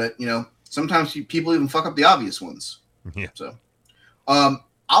going. But sometimes people even fuck up the obvious ones. Yeah. So,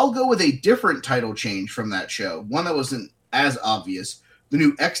 I'll go with a different title change from that show, one that wasn't as obvious. The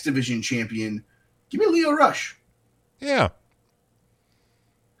new X Division champion. Give me Leo Rush. Yeah.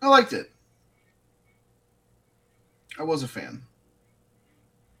 I liked it. I was a fan.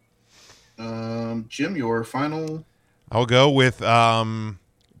 Jim, your final? I'll go with 2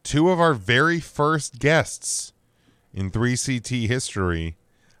 of our very first guests in 3CT history,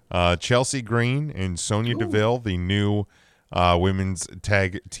 Chelsea Green and Sonya Deville, the new women's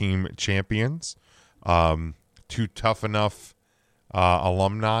tag team champions. 2 Tough Enough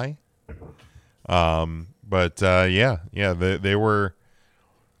alumni. They were.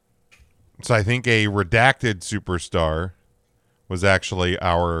 So I think a redacted superstar was actually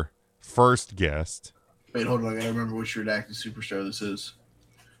our first guest. Wait, hold on. I gotta remember which redacted superstar this is.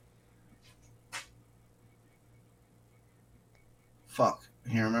 Fuck, I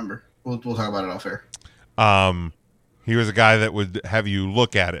can't remember. We'll talk about it off air. He was a guy that would have you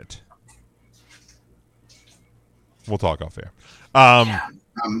look at it. We'll talk off air.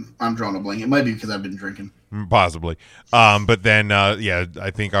 I'm drawing a blank. It might be because I've been drinking. Possibly. But then,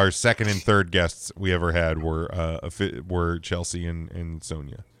 I think our second and third guests we ever had were Chelsea and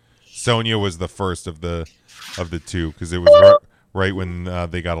Sonya. Sonya was the first of the 2 because it was right when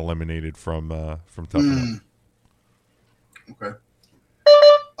they got eliminated from Tough Enough. Okay.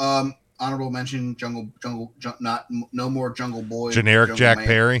 Honorable mention: no more Jungle Boy. Generic Jungle Jack Man.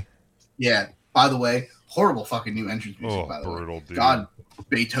 Perry. Yeah. By the way, horrible fucking new entrance music. By the brutal, way, dude. God,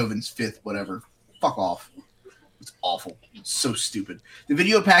 Beethoven's Fifth, whatever. Fuck off. It's awful. It's so stupid. The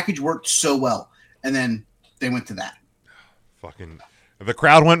video package worked so well, and then they went to that. Fucking, the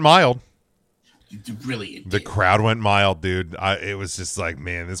crowd went mild. Really, the crowd went mild, dude. It was just like,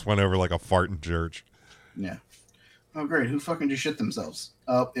 man, this went over like a fart in church. Yeah. Oh, great. Who fucking just shit themselves?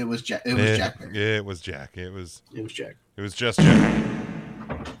 Oh, it was Jack. It was Jack. Yeah, it was Jack. It was Jack. It was just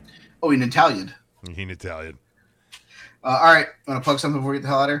Jack. Oh, in Italian. In Italian. All right. Want to plug something before we get the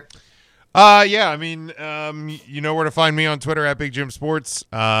hell out of here? Yeah, I mean, you know where to find me on Twitter at Big Jim Sports.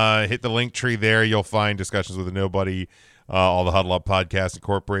 Hit the link tree there. You'll find Discussions with a Nobody, all the Huddle Up Podcast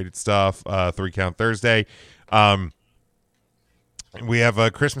Incorporated stuff, 3 Count Thursday. We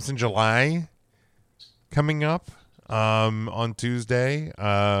have Christmas in July coming up on Tuesday,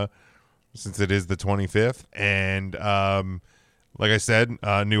 since it is the 25th. And like I said,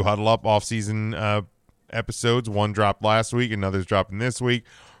 new Huddle Up off-season episodes. One dropped last week, another's dropping this week.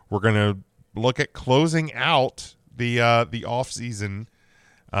 We're gonna look at closing out the off-season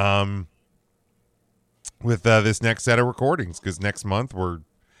with this next set of recordings, because next month we're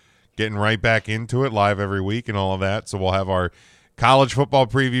getting right back into it, live every week and all of that. So we'll have our college football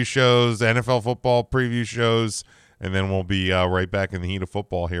preview shows, NFL football preview shows, and then we'll be right back in the heat of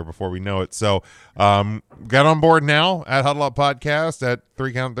football here before we know it. So get on board now at Huddle Up Podcast, at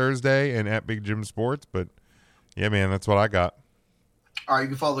 3 Count Thursday, and at Big Jim Sports. But yeah, man, that's what I got. All right, you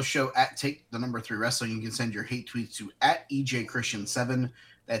can follow the show at Take the Number 3 Wrestling. You can send your hate tweets to at EJ Christian 7.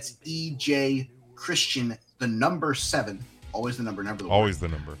 That's EJ Christian, the number 7. Always the number, never the word. Always the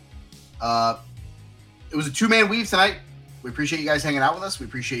number. It was a 2-man weave tonight. We appreciate you guys hanging out with us. We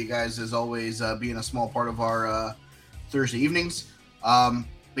appreciate you guys, as always, being a small part of our Thursday evenings. But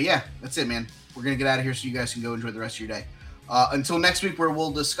yeah, that's it, man. We're going to get out of here so you guys can go enjoy the rest of your day. Until next week, where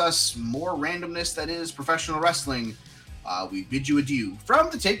we'll discuss more randomness that is professional wrestling, we bid you adieu from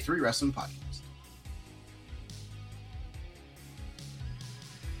the Take 3 Wrestling Podcast.